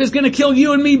 my wife is going to kill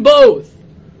you and me both.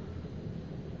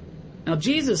 Now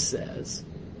Jesus says,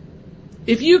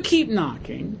 if you keep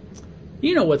knocking,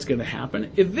 you know what's going to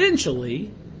happen.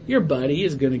 Eventually, your buddy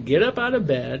is going to get up out of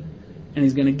bed, and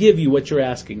he's going to give you what you're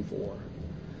asking for.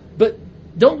 But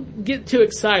don't get too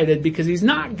excited, because he's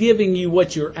not giving you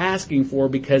what you're asking for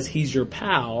because he's your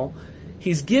pal.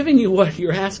 He's giving you what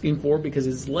you're asking for because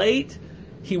it's late.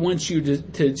 He wants you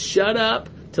to shut up,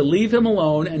 to leave him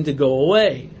alone, and to go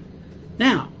away.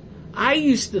 Now, I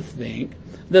used to think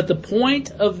that the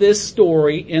point of this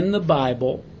story in the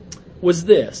Bible was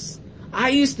this. I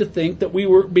used to think that we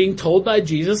were being told by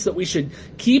Jesus that we should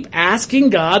keep asking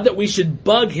God, that we should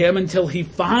bug Him until He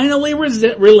finally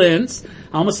relents.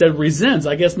 I almost said resents.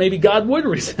 I guess maybe God would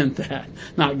resent that.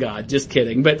 Not God, just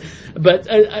kidding. But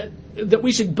that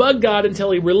we should bug God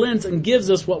until He relents and gives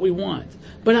us what we want.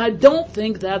 But I don't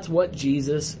think that's what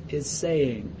Jesus is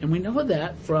saying. And we know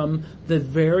that from the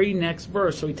very next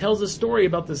verse. So He tells a story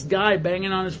about this guy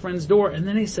banging on his friend's door, and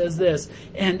then He says this,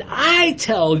 and I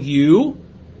tell you,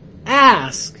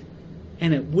 ask,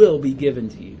 and it will be given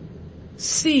to you.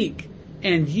 Seek,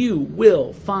 and you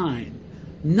will find.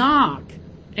 Knock,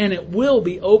 and it will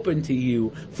be open to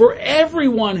you. For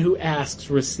everyone who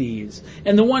asks receives,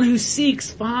 and the one who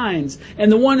seeks finds,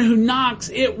 and the one who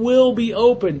knocks, it will be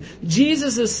open.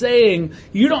 Jesus is saying,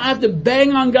 you don't have to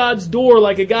bang on God's door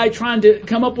like a guy trying to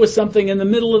come up with something in the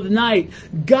middle of the night.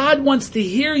 God wants to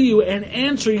hear you and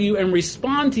answer you and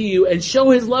respond to you and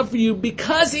show His love for you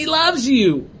because He loves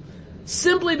you.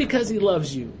 Simply because He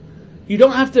loves you. You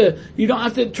don't have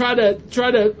to try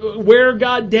to wear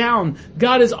God down.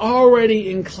 God is already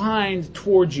inclined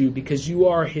towards you because you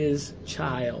are His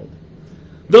child.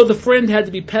 Though the friend had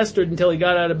to be pestered until he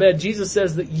got out of bed, Jesus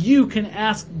says that you can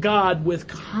ask God with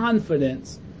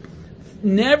confidence,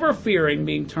 never fearing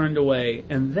being turned away.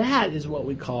 And that is what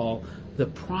we call the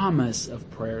promise of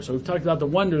prayer. So we've talked about the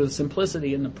wonder, the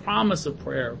simplicity, and the promise of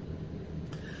prayer.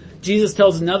 Jesus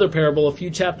tells another parable a few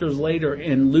chapters later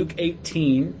in Luke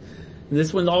 18. And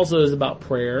this one also is about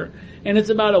prayer. And it's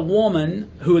about a woman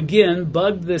who again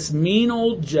bugged this mean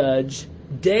old judge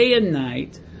day and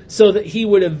night so that he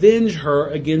would avenge her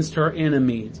against her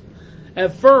enemies.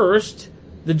 At first,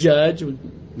 the judge,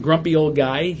 grumpy old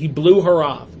guy, he blew her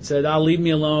off. He said, leave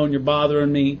me alone, you're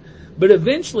bothering me. But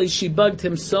eventually she bugged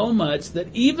him so much that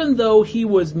even though he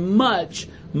was much,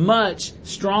 much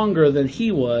stronger than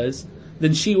he was,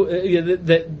 than the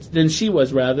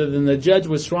judge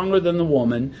was stronger than the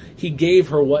woman, he gave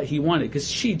her what he wanted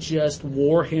because she just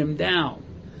wore him down.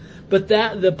 But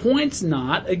the point's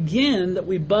not, again, that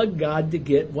we bug God to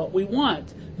get what we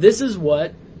want. This is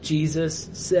what Jesus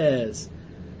says.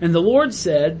 And the Lord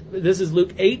said, this is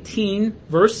Luke 18,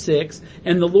 verse 6,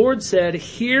 and the Lord said,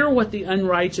 hear what the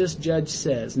unrighteous judge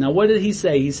says. Now, what did he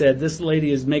say? He said, this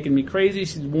lady is making me crazy.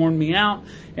 She's worn me out.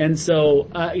 And so,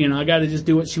 I got to just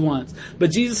do what she wants.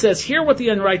 But Jesus says, hear what the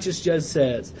unrighteous judge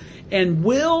says. And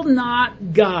will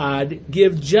not God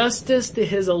give justice to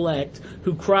his elect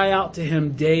who cry out to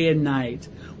him day and night?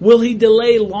 Will he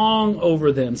delay long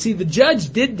over them? See, the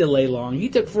judge did delay long. He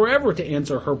took forever to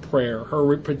answer her prayer,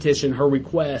 her petition, her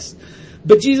request.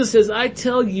 But Jesus says, I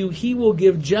tell you, he will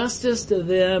give justice to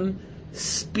them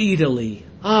speedily.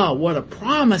 What a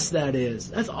promise that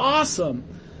is. That's awesome.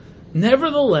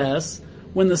 Nevertheless,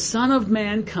 when the Son of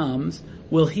Man comes,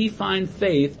 will he find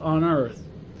faith on earth?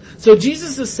 So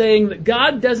Jesus is saying that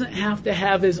God doesn't have to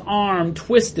have his arm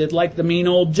twisted like the mean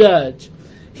old judge.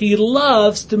 He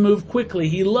loves to move quickly.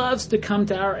 He loves to come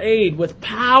to our aid with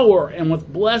power and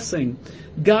with blessing.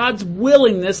 God's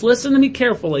willingness, listen to me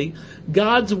carefully,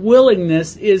 God's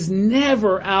willingness is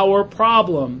never our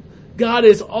problem. God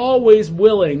is always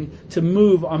willing to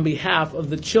move on behalf of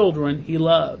the children he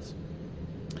loves.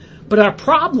 But our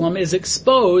problem is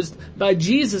exposed by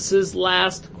Jesus'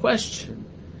 last question.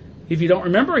 If you don't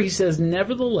remember, he says,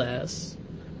 nevertheless,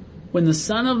 when the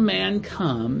Son of Man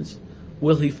comes,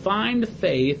 will he find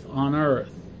faith on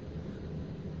earth?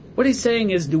 What he's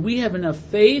saying is, do we have enough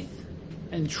faith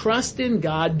and trust in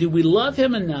God? Do we love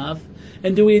him enough?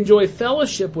 And do we enjoy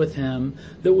fellowship with him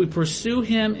that we pursue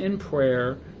him in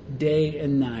prayer day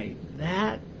and night?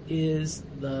 That is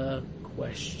the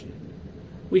question.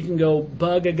 We can go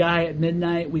bug a guy at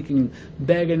midnight. We can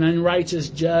beg an unrighteous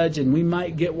judge and we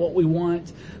might get what we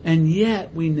want. And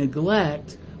yet we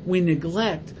neglect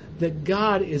that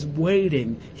God is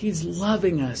waiting. He's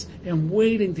loving us and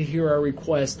waiting to hear our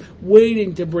request,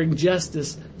 waiting to bring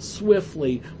justice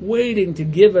swiftly, waiting to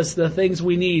give us the things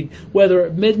we need, whether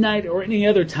at midnight or any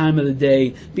other time of the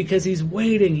day, because he's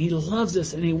waiting. He loves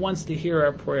us and he wants to hear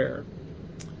our prayer.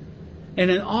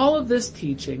 And in all of this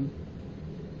teaching,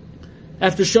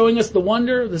 after showing us the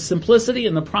wonder, the simplicity,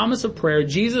 and the promise of prayer,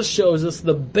 Jesus shows us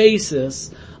the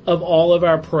basis of all of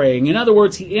our praying. In other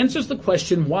words, he answers the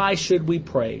question, why should we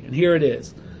pray? And here it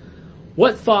is.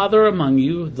 What father among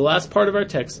you, the last part of our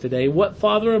text today, what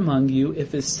father among you,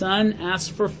 if his son asks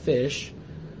for fish,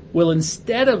 will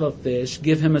instead of a fish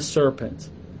give him a serpent?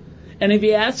 And if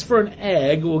he asks for an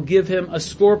egg, will give him a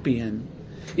scorpion?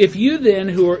 If you then,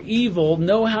 who are evil,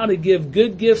 know how to give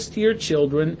good gifts to your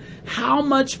children, how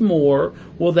much more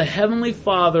will the Heavenly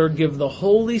Father give the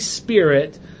Holy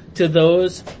Spirit to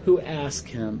those who ask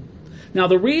him? Now,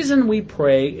 the reason we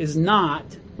pray is not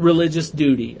religious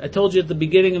duty. I told you at the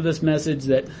beginning of this message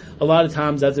that a lot of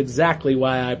times that's exactly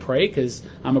why I pray, because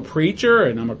I'm a preacher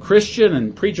and I'm a Christian,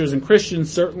 and preachers and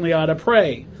Christians certainly ought to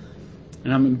pray.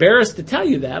 And I'm embarrassed to tell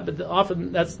you that, but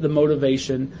often that's the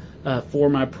motivation for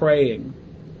my praying.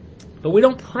 But we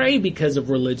don't pray because of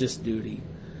religious duty.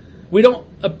 We don't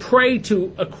pray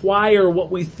to acquire what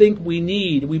we think we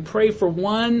need. We pray for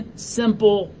one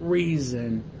simple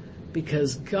reason,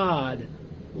 because God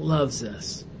loves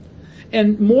us.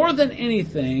 And more than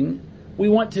anything, we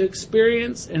want to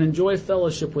experience and enjoy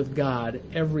fellowship with God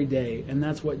every day. And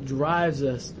that's what drives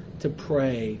us to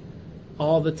pray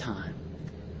all the time.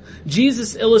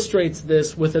 Jesus illustrates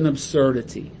this with an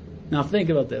absurdity. Now think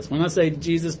about this. When I say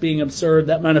Jesus being absurd,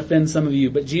 that might offend some of you,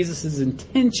 but Jesus is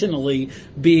intentionally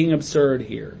being absurd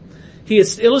here. He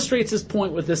illustrates his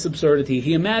point with this absurdity.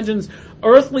 He imagines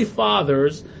earthly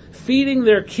fathers feeding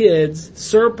their kids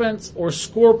serpents or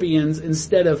scorpions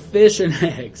instead of fish and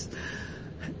eggs.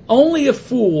 Only a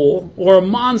fool or a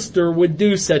monster would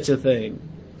do such a thing.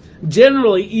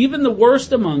 Generally, even the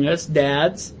worst among us,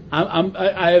 dads,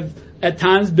 I've at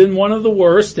times been one of the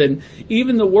worst, and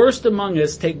even the worst among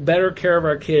us take better care of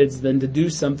our kids than to do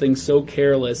something so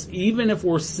careless, even if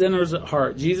we're sinners at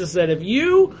heart. Jesus said, if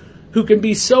you who can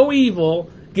be so evil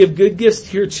give good gifts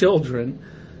to your children,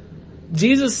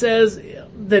 Jesus says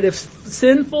that if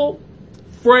sinful,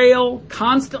 frail,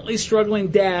 constantly struggling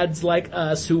dads like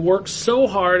us who work so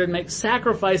hard and make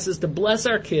sacrifices to bless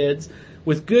our kids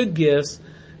with good gifts,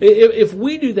 if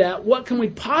we do that, what can we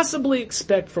possibly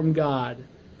expect from God,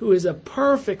 who is a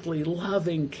perfectly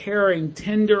loving, caring,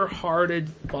 tender-hearted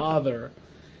Father?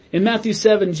 In Matthew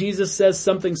 7, Jesus says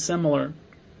something similar.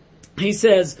 He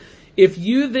says, if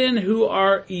you then who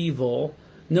are evil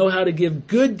know how to give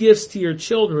good gifts to your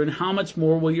children, how much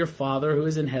more will your Father who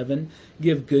is in heaven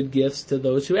give good gifts to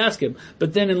those who ask him?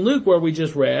 But then in Luke, where we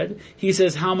just read, he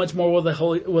says, how much more will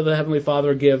the Heavenly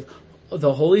Father give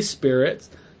the Holy Spirit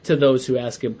to those who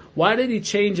ask him? Why did he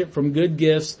change it from good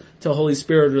gifts to Holy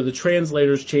Spirit, or the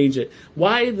translators change it?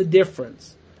 Why the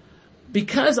difference?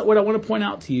 Because what I want to point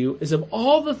out to you is, of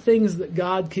all the things that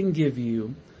God can give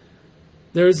you,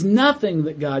 there is nothing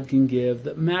that God can give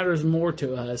that matters more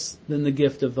to us than the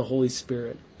gift of the Holy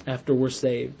Spirit after we're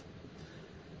saved.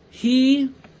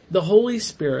 He, the Holy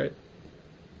Spirit,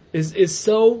 is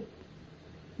so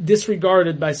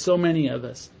disregarded by so many of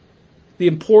us. The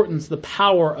importance, the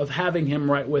power of having him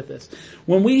right with us.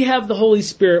 When we have the Holy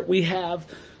Spirit, we have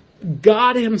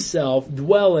God himself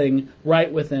dwelling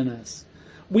right within us.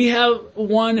 We have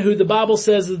one who the Bible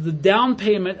says is the down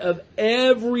payment of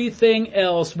everything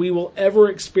else we will ever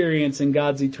experience in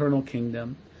God's eternal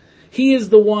kingdom. He is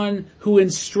the one who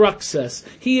instructs us.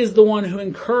 He is the one who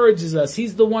encourages us.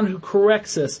 He's the one who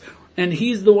corrects us. And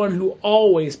he's the one who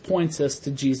always points us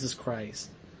to Jesus Christ.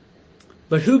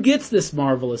 But who gets this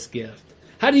marvelous gift?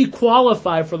 How do you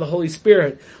qualify for the Holy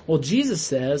Spirit? Well, Jesus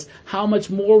says, how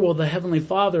much more will the Heavenly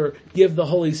Father give the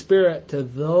Holy Spirit to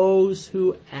those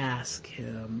who ask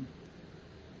him?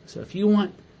 So if you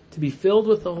want to be filled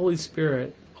with the Holy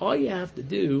Spirit, all you have to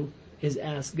do is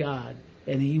ask God,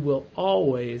 and he will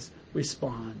always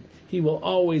respond. He will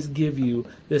always give you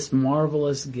this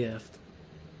marvelous gift.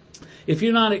 If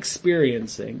you're not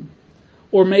experiencing,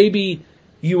 or maybe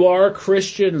you are a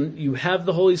Christian and you have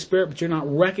the Holy Spirit, but you're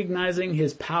not recognizing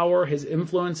his power, his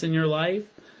influence in your life,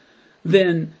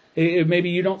 then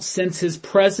maybe you don't sense his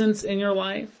presence in your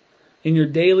life, in your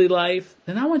daily life,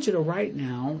 then I want you to right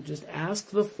now just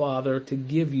ask the Father to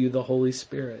give you the Holy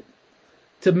Spirit,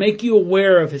 to make you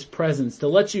aware of his presence, to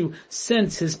let you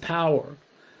sense his power.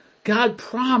 God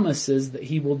promises that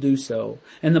he will do so.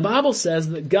 And the Bible says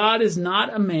that God is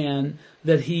not a man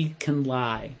that he can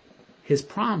lie. His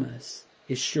promise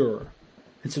is sure.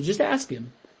 And so just ask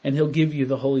him, and he'll give you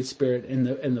the Holy Spirit and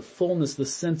the fullness, the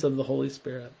sense of the Holy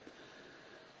Spirit.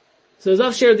 So as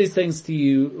I've shared these things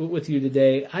with you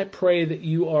today, I pray that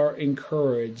you are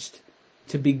encouraged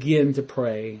to begin to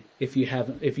pray if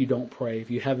you don't pray,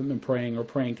 if you haven't been praying or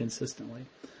praying consistently.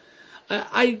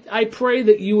 I pray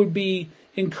that you would be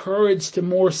encouraged to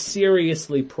more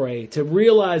seriously pray, to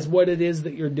realize what it is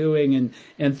that you're doing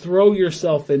and throw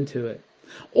yourself into it.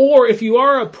 Or if you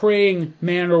are a praying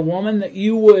man or woman, that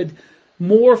you would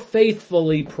more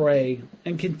faithfully pray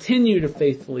and continue to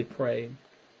faithfully pray.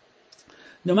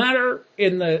 No matter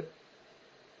in the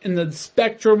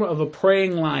spectrum of a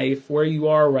praying life where you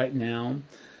are right now,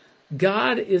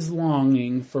 God is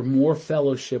longing for more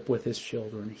fellowship with his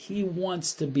children. He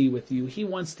wants to be with you. He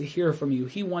wants to hear from you.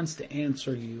 He wants to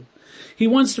answer you. He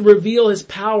wants to reveal his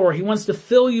power. He wants to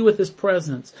fill you with his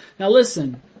presence. Now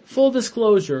listen, full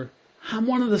disclosure, I'm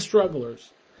one of the strugglers.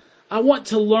 I want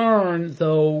to learn,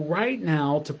 though, right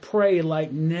now to pray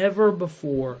like never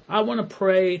before. I want to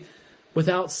pray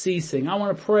without ceasing. I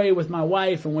want to pray with my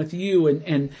wife and with you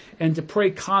and to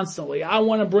pray constantly. I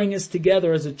want to bring us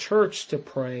together as a church to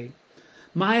pray.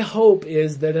 My hope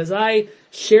is that as I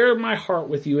share my heart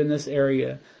with you in this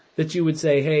area, that you would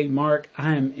say, hey, Mark,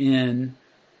 I am in,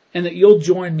 and that you'll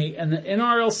join me, and the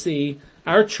NRLC,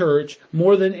 our church,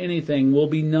 more than anything, will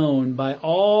be known by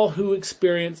all who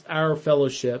experience our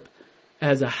fellowship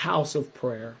as a house of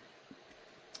prayer.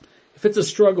 If it's a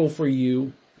struggle for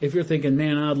you, if you're thinking,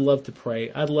 man, I'd love to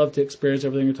pray, I'd love to experience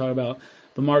everything you're talking about,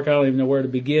 but Mark, I don't even know where to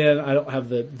begin, I don't have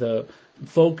the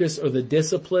focus or the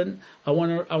discipline, I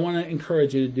want to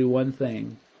encourage you to do one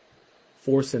thing.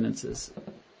 4 sentences.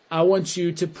 I want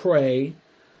you to pray,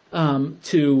 that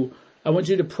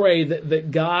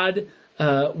God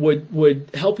would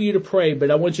help you to pray, but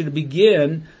I want you to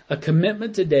begin a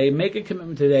commitment today, make a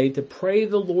commitment today to pray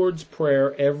the Lord's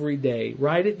Prayer every day.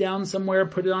 Write it down somewhere,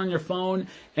 put it on your phone,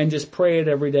 and just pray it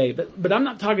every day. But I'm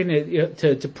not talking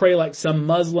to pray like some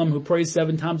Muslim who prays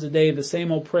 7 times a day, the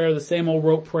same old prayer, the same old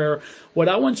rote prayer. What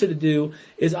I want you to do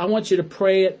is I want you to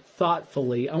pray it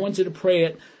thoughtfully. I want you to pray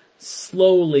it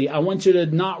slowly. I want you to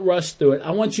not rush through it. I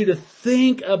want you to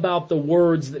think about the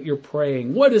words that you're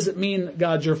praying. What does it mean that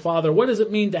God's your Father? What does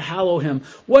it mean to hallow Him?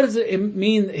 What does it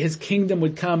mean that His kingdom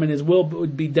would come and His will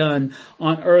would be done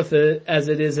on earth as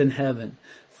it is in heaven?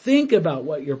 Think about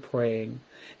what you're praying.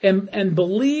 And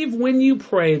believe when you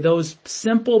pray those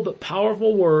simple but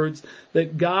powerful words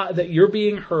that you're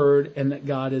being heard and that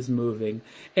God is moving.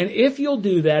 And if you'll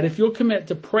do that, if you'll commit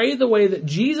to pray the way that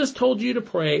Jesus told you to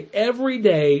pray every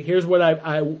day, here's what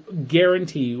I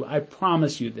guarantee you, I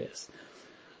promise you this,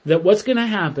 that what's going to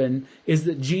happen is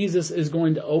that Jesus is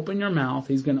going to open your mouth,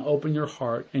 He's going to open your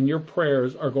heart, and your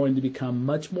prayers are going to become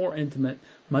much more intimate,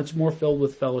 much more filled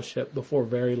with fellowship before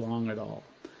very long at all.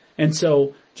 And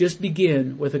so, just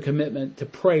begin with a commitment to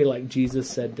pray like Jesus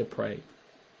said to pray.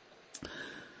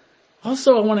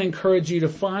 Also, I want to encourage you to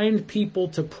find people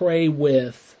to pray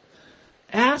with.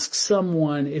 Ask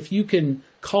someone if you can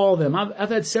call them. I've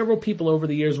had several people over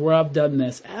the years where I've done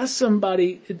this. Ask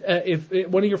somebody, if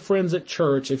one of your friends at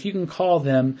church, if you can call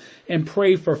them and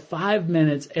pray for 5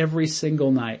 minutes every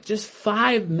single night. Just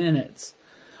 5 minutes.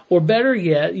 Or better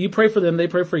yet, you pray for them, they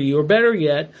pray for you. Or better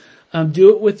yet,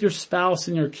 do it with your spouse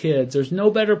and your kids. There's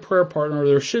no better prayer partner.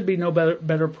 There should be no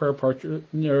better prayer partner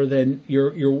than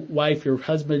your wife, your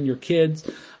husband, your kids.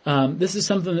 This is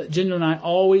something that Ginger and I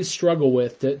always struggle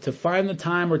with, to find the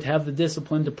time or to have the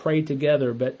discipline to pray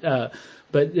together. But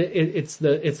it's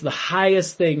the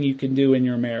highest thing you can do in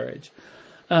your marriage.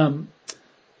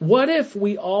 What if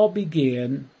we all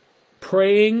began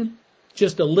praying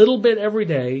just a little bit every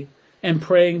day and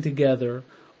praying together?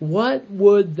 What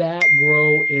would that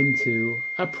grow into?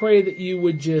 I pray that you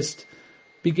would just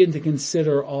begin to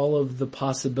consider all of the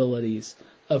possibilities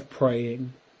of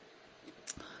praying.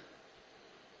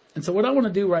 And so what I want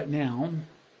to do right now,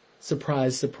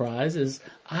 surprise, surprise, is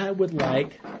I would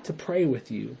like to pray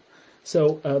with you.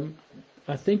 So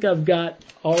I think I've got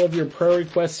all of your prayer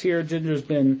requests here. Ginger's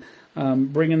been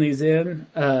bringing these in.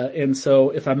 And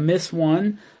so if I miss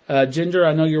one, Ginger,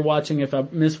 I know you're watching. If I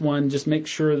miss one, just make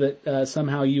sure that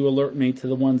somehow you alert me to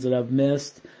the ones that I've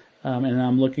missed. And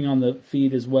I'm looking on the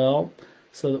feed as well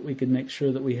so that we can make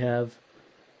sure that we have,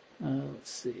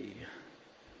 let's see,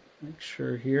 make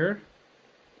sure here.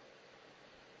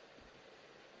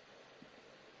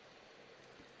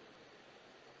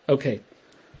 Okay,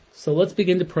 so let's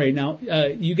begin to pray. Now,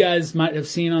 you guys might have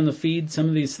seen on the feed some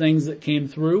of these things that came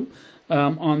through.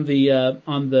 On the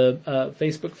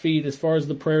Facebook feed as far as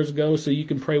the prayers go, so you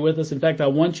can pray with us. In fact, I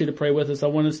want you to pray with us. I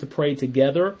want us to pray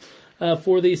together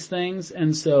for these things.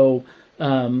 And so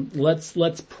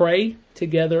let's pray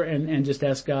together and just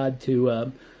ask God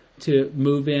to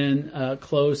move in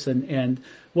close. And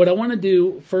what I want to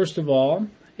do first of all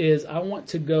is I want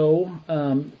to go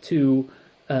to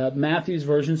Matthew's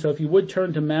version. So if you would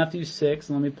turn to Matthew 6,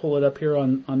 let me pull it up here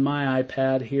on my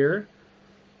iPad here.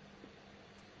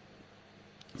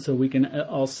 So we can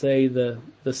all say the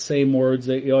same words.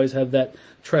 That you always have that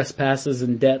trespasses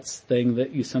and debts thing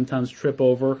that you sometimes trip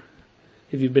over.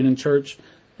 If you've been in church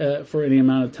for any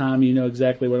amount of time, you know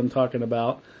exactly what I'm talking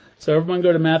about. So everyone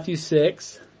go to Matthew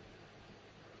 6.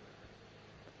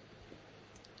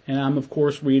 And I'm of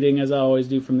course reading, as I always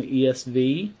do, from the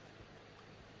ESV.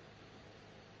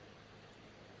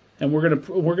 And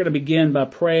we're gonna begin by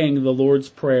praying the Lord's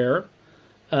Prayer.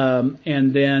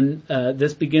 And then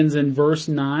this begins in verse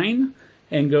 9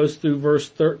 and goes through verse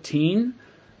 13.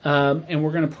 And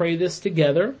we're going to pray this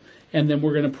together, and then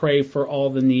we're going to pray for all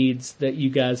the needs that you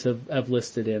guys have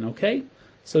listed in, okay?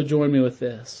 So join me with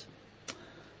this.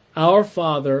 Our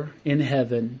Father in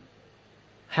heaven,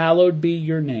 hallowed be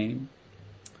your name.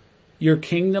 Your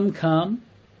kingdom come,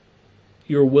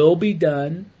 your will be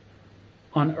done,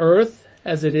 on earth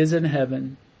as it is in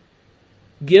heaven.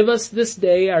 Give us this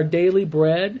day our daily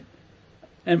bread,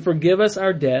 and forgive us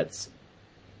our debts,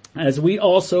 as we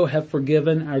also have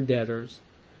forgiven our debtors.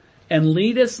 And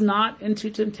lead us not into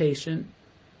temptation,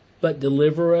 but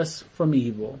deliver us from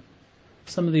evil.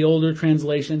 Some of the older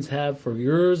translations have, for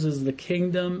yours is the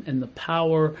kingdom and the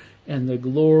power and the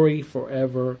glory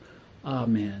forever.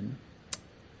 Amen.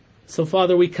 So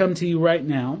Father, we come to you right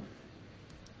now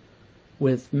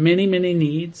with many, many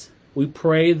needs. We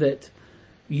pray that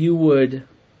you would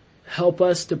help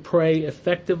us to pray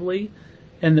effectively,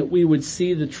 and that we would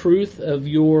see the truth of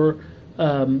your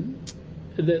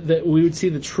that we would see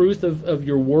the truth of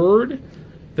your word,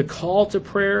 the call to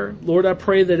prayer. Lord, I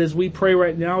pray that as we pray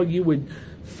right now, you would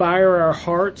fire our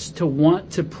hearts to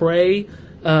want to pray,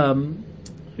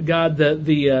 God,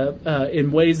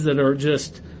 in ways that are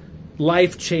just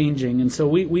life-changing. And so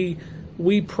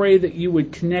we pray that you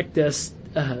would connect us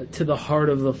to the heart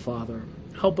of the Father.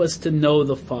 Help us to know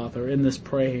the Father in this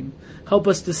praying. Help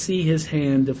us to see his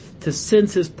hand, to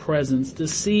sense his presence, to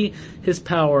see his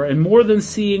power. And more than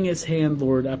seeing his hand,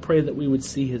 Lord, I pray that we would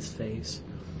see his face.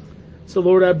 So,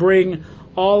 Lord, I bring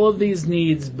all of these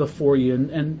needs before you.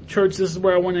 And church, this is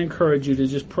where I want to encourage you to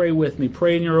just pray with me.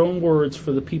 Pray in your own words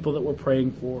for the people that we're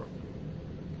praying for.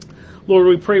 Lord,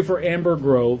 we pray for Amber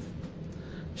Grove.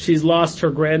 She's lost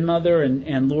her grandmother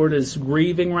and Lord is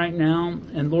grieving right now.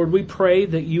 And Lord, we pray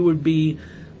that you would be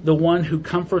the one who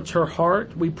comforts her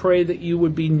heart. We pray that you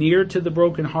would be near to the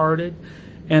brokenhearted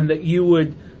and that you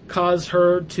would cause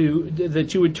her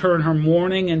that you would turn her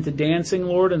mourning into dancing,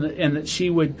 Lord, and that she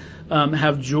would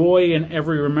have joy in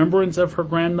every remembrance of her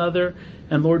grandmother.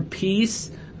 And Lord, peace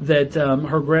that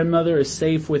her grandmother is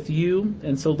safe with you.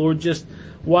 And so, Lord, just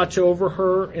watch over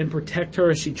her and protect her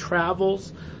as she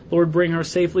travels. Lord, bring her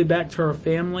safely back to her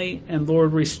family, and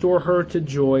Lord, restore her to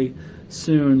joy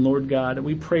soon, Lord God. And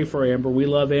we pray for Amber. We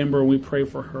love Amber, and we pray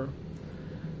for her.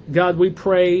 God, we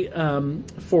pray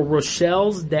for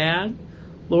Rochelle's dad,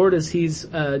 Lord, as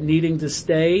he's needing to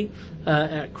stay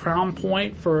at Crown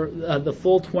Point for the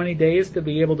full 20 days to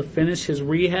be able to finish his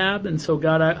rehab. And so,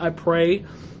 God, I pray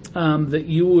that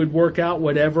you would work out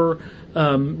whatever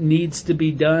needs to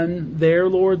be done there,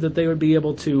 Lord, that they would be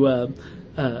able to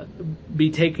be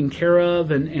taken care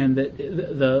of, and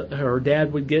that her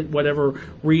dad would get whatever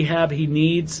rehab he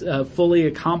needs fully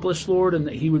accomplished, Lord, and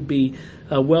that he would be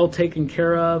well taken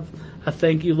care of. I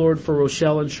thank you, Lord, for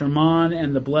Rochelle and Sherman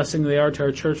and the blessing they are to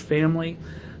our church family.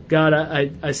 God,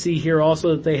 I see here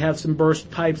also that they have some burst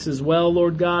pipes as well,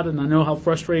 Lord God, and I know how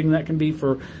frustrating that can be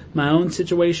for my own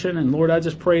situation. And Lord, I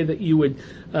just pray that you would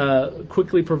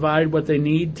quickly provide what they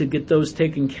need to get those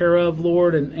taken care of,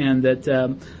 Lord, and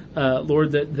that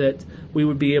Lord, that we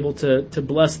would be able to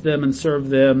bless them and serve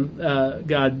them,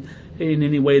 God, in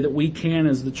any way that we can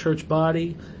as the church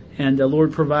body. And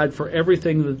Lord, provide for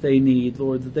everything that they need,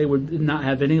 Lord, that they would not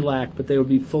have any lack, but they would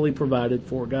be fully provided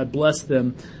for. God, bless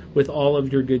them with all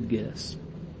of your good gifts.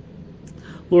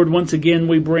 Lord, once again,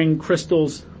 we bring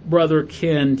Crystal's brother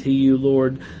Ken to you,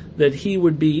 Lord, that he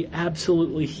would be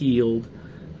absolutely healed,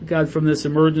 God, from this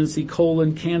emergency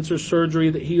colon cancer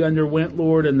surgery that he underwent,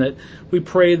 Lord, and that we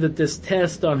pray that this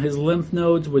test on his lymph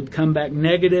nodes would come back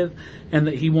negative and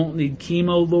that he won't need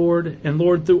chemo, Lord. And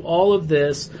Lord, through all of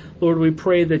this, Lord, we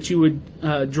pray that you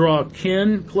would draw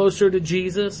Ken closer to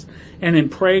Jesus, and in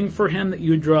praying for him that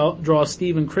you would draw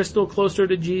Steve and Crystal closer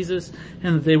to Jesus,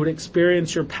 and that they would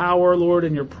experience your power, Lord,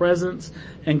 and your presence,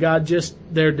 and God, just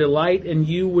their delight in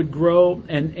you would grow,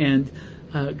 and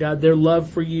God, their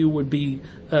love for you would be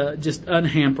just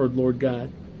unhampered, Lord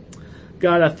God.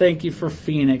 God, I thank you for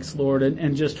Phoenix, Lord,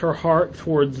 and just her heart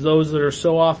towards those that are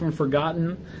so often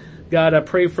forgotten. God, I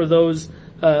pray for those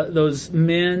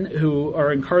men who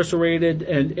are incarcerated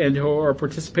and who are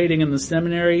participating in the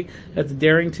seminary at the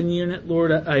Darrington unit.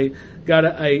 Lord,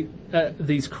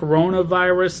 these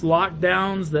coronavirus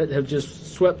lockdowns that have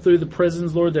just swept through the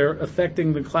prisons, Lord, they're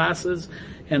affecting the classes.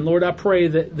 And Lord, I pray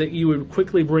that you would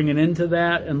quickly bring an end to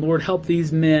that. And Lord, help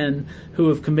these men who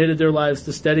have committed their lives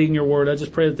to studying your word. I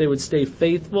just pray that they would stay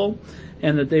faithful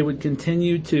and that they would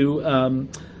continue to,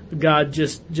 God,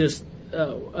 just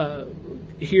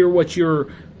hear what you're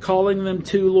calling them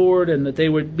to, Lord, and that they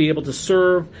would be able to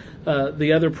serve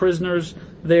the other prisoners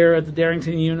there at the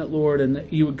Darrington unit, Lord, and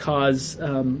that you would cause,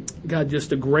 God,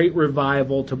 just a great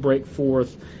revival to break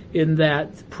forth in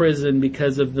that prison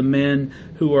because of the men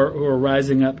who are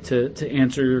rising up to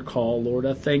answer your call, Lord.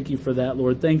 I thank you for that,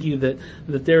 Lord. Thank you that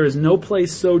there is no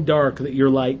place so dark that your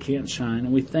light can't shine.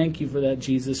 And we thank you for that,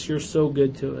 Jesus. You're so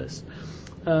good to us.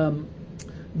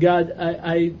 God,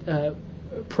 I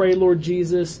pray, Lord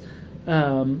Jesus,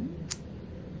 that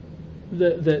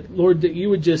Lord, that you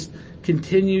would just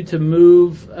continue to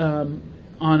move on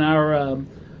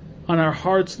our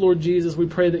hearts, Lord Jesus. We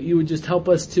pray that you would just help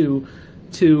us to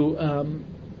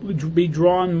be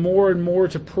drawn more and more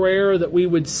to prayer, that we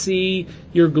would see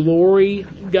your glory,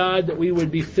 God, that we would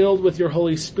be filled with your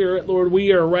Holy Spirit, Lord.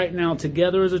 We are right now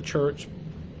together as a church.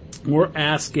 We're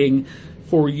asking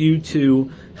for you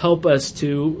to help us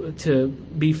to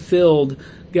be filled,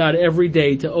 God, every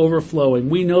day to overflowing.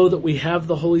 We know that we have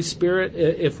the Holy Spirit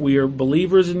if we are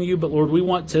believers in you, but Lord, we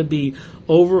want to be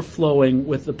overflowing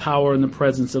with the power and the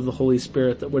presence of the Holy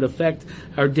Spirit that would affect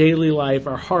our daily life,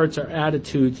 our hearts, our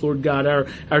attitudes, Lord God,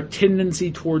 our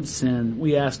tendency towards sin.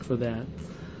 We ask for that.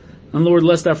 And Lord,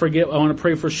 lest I forget, I want to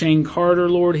pray for Shane Carter,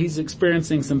 Lord. He's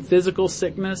experiencing some physical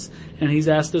sickness, and he's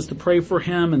asked us to pray for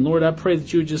him. And Lord, I pray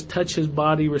that you would just touch his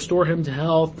body, restore him to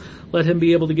health, let him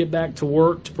be able to get back to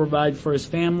work to provide for his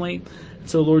family.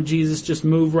 So Lord Jesus, just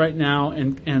move right now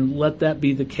and let that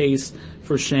be the case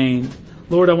for Shane.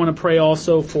 Lord, I want to pray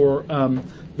also for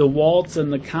the Waltz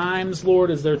and the Kimes,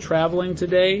 Lord, as they're traveling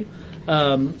today.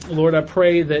 Lord, I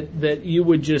pray that you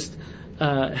would just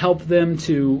help them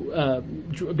to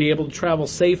be able to travel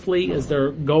safely as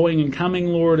they're going and coming,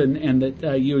 Lord, and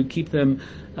that you would keep them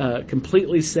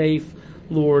completely safe,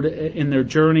 Lord, in their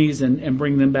journeys and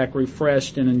bring them back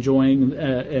refreshed and enjoying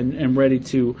and ready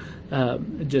to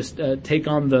just take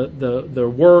on their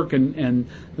work and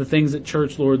the things at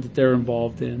church, Lord, that they're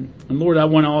involved in. And Lord, I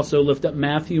want to also lift up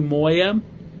Matthew Moya.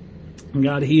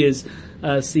 God, he is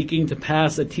seeking to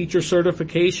pass a teacher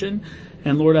certification.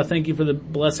 And Lord, I thank you for the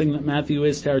blessing that Matthew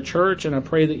is to our church, and I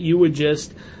pray that you would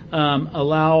just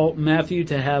allow Matthew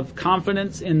to have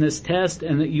confidence in this test,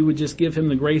 and that you would just give him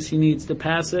the grace he needs to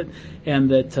pass it,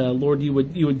 and that Lord, you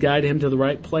would guide him to the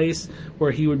right place where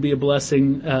he would be a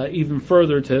blessing even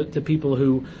further to people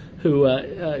who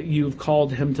you've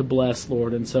called him to bless,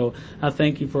 Lord. And so I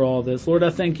thank you for all this. Lord, I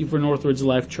thank you for Northridge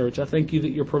Life Church. I thank you that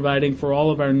you're providing for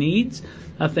all of our needs.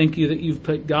 I thank you that you've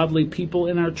put godly people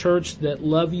in our church that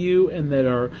love you and that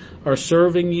are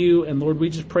serving you. And Lord,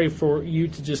 we just pray for you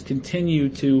to just continue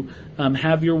to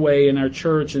have your way in our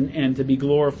church and to be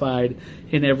glorified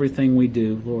in everything we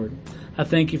do, Lord. I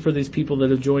thank you for these people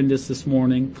that have joined us this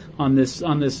morning on this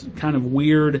kind of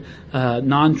weird,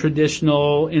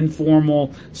 non-traditional,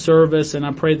 informal service. And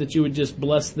I pray that you would just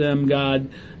bless them, God,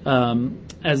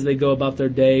 as they go about their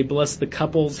day. Bless the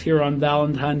couples here on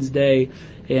Valentine's Day.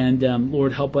 And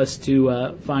Lord, help us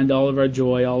to find all of our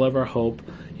joy, all of our hope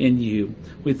in you.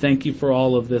 We thank you for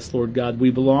all of this, Lord God.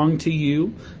 We belong to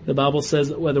you. The Bible says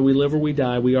that whether we live or we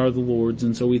die, we are the Lord's.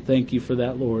 And so we thank you for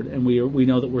that, Lord. And we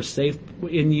know that we're safe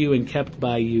in you and kept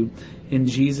by you. In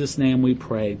Jesus' name we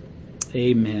pray.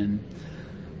 Amen.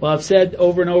 Well, I've said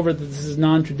over and over that this is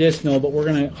non-traditional, but we're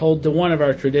going to hold to one of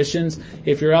our traditions.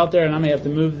 If you're out there, and I may have to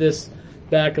move this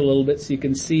back a little bit so you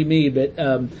can see me, but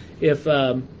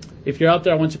if you're out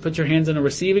there, I want you to put your hands in a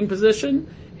receiving position,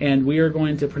 and we are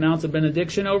going to pronounce a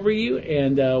benediction over you,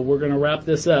 and we're going to wrap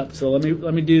this up. So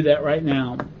let me do that right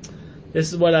now.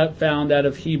 This is what I found out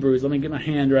of Hebrews. Let me get my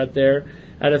hand right there.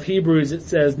 Out of Hebrews it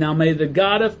says, "Now may the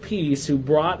God of peace, who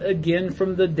brought again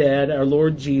from the dead our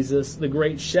Lord Jesus, the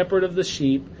great shepherd of the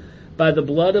sheep, by the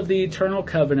blood of the eternal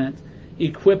covenant,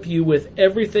 equip you with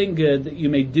everything good that you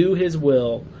may do his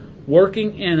will,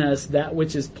 working in us that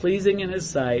which is pleasing in his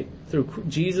sight, through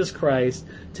Jesus Christ,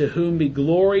 to whom be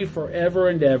glory forever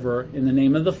and ever, in the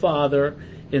name of the Father,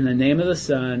 in the name of the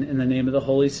Son, in the name of the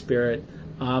Holy Spirit.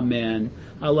 Amen."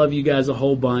 I love you guys a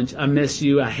whole bunch. I miss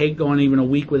you. I hate going even a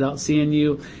week without seeing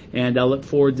you, and I look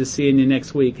forward to seeing you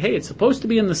next week. Hey, it's supposed to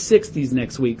be in the 60s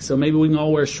next week, so maybe we can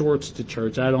all wear shorts to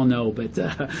church. I don't know, but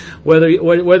whether you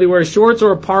wear shorts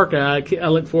or a parka, I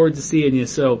look forward to seeing you.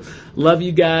 So love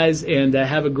you guys, and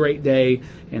have a great day,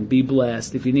 and be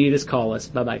blessed. If you need us, call us.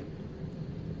 Bye-bye.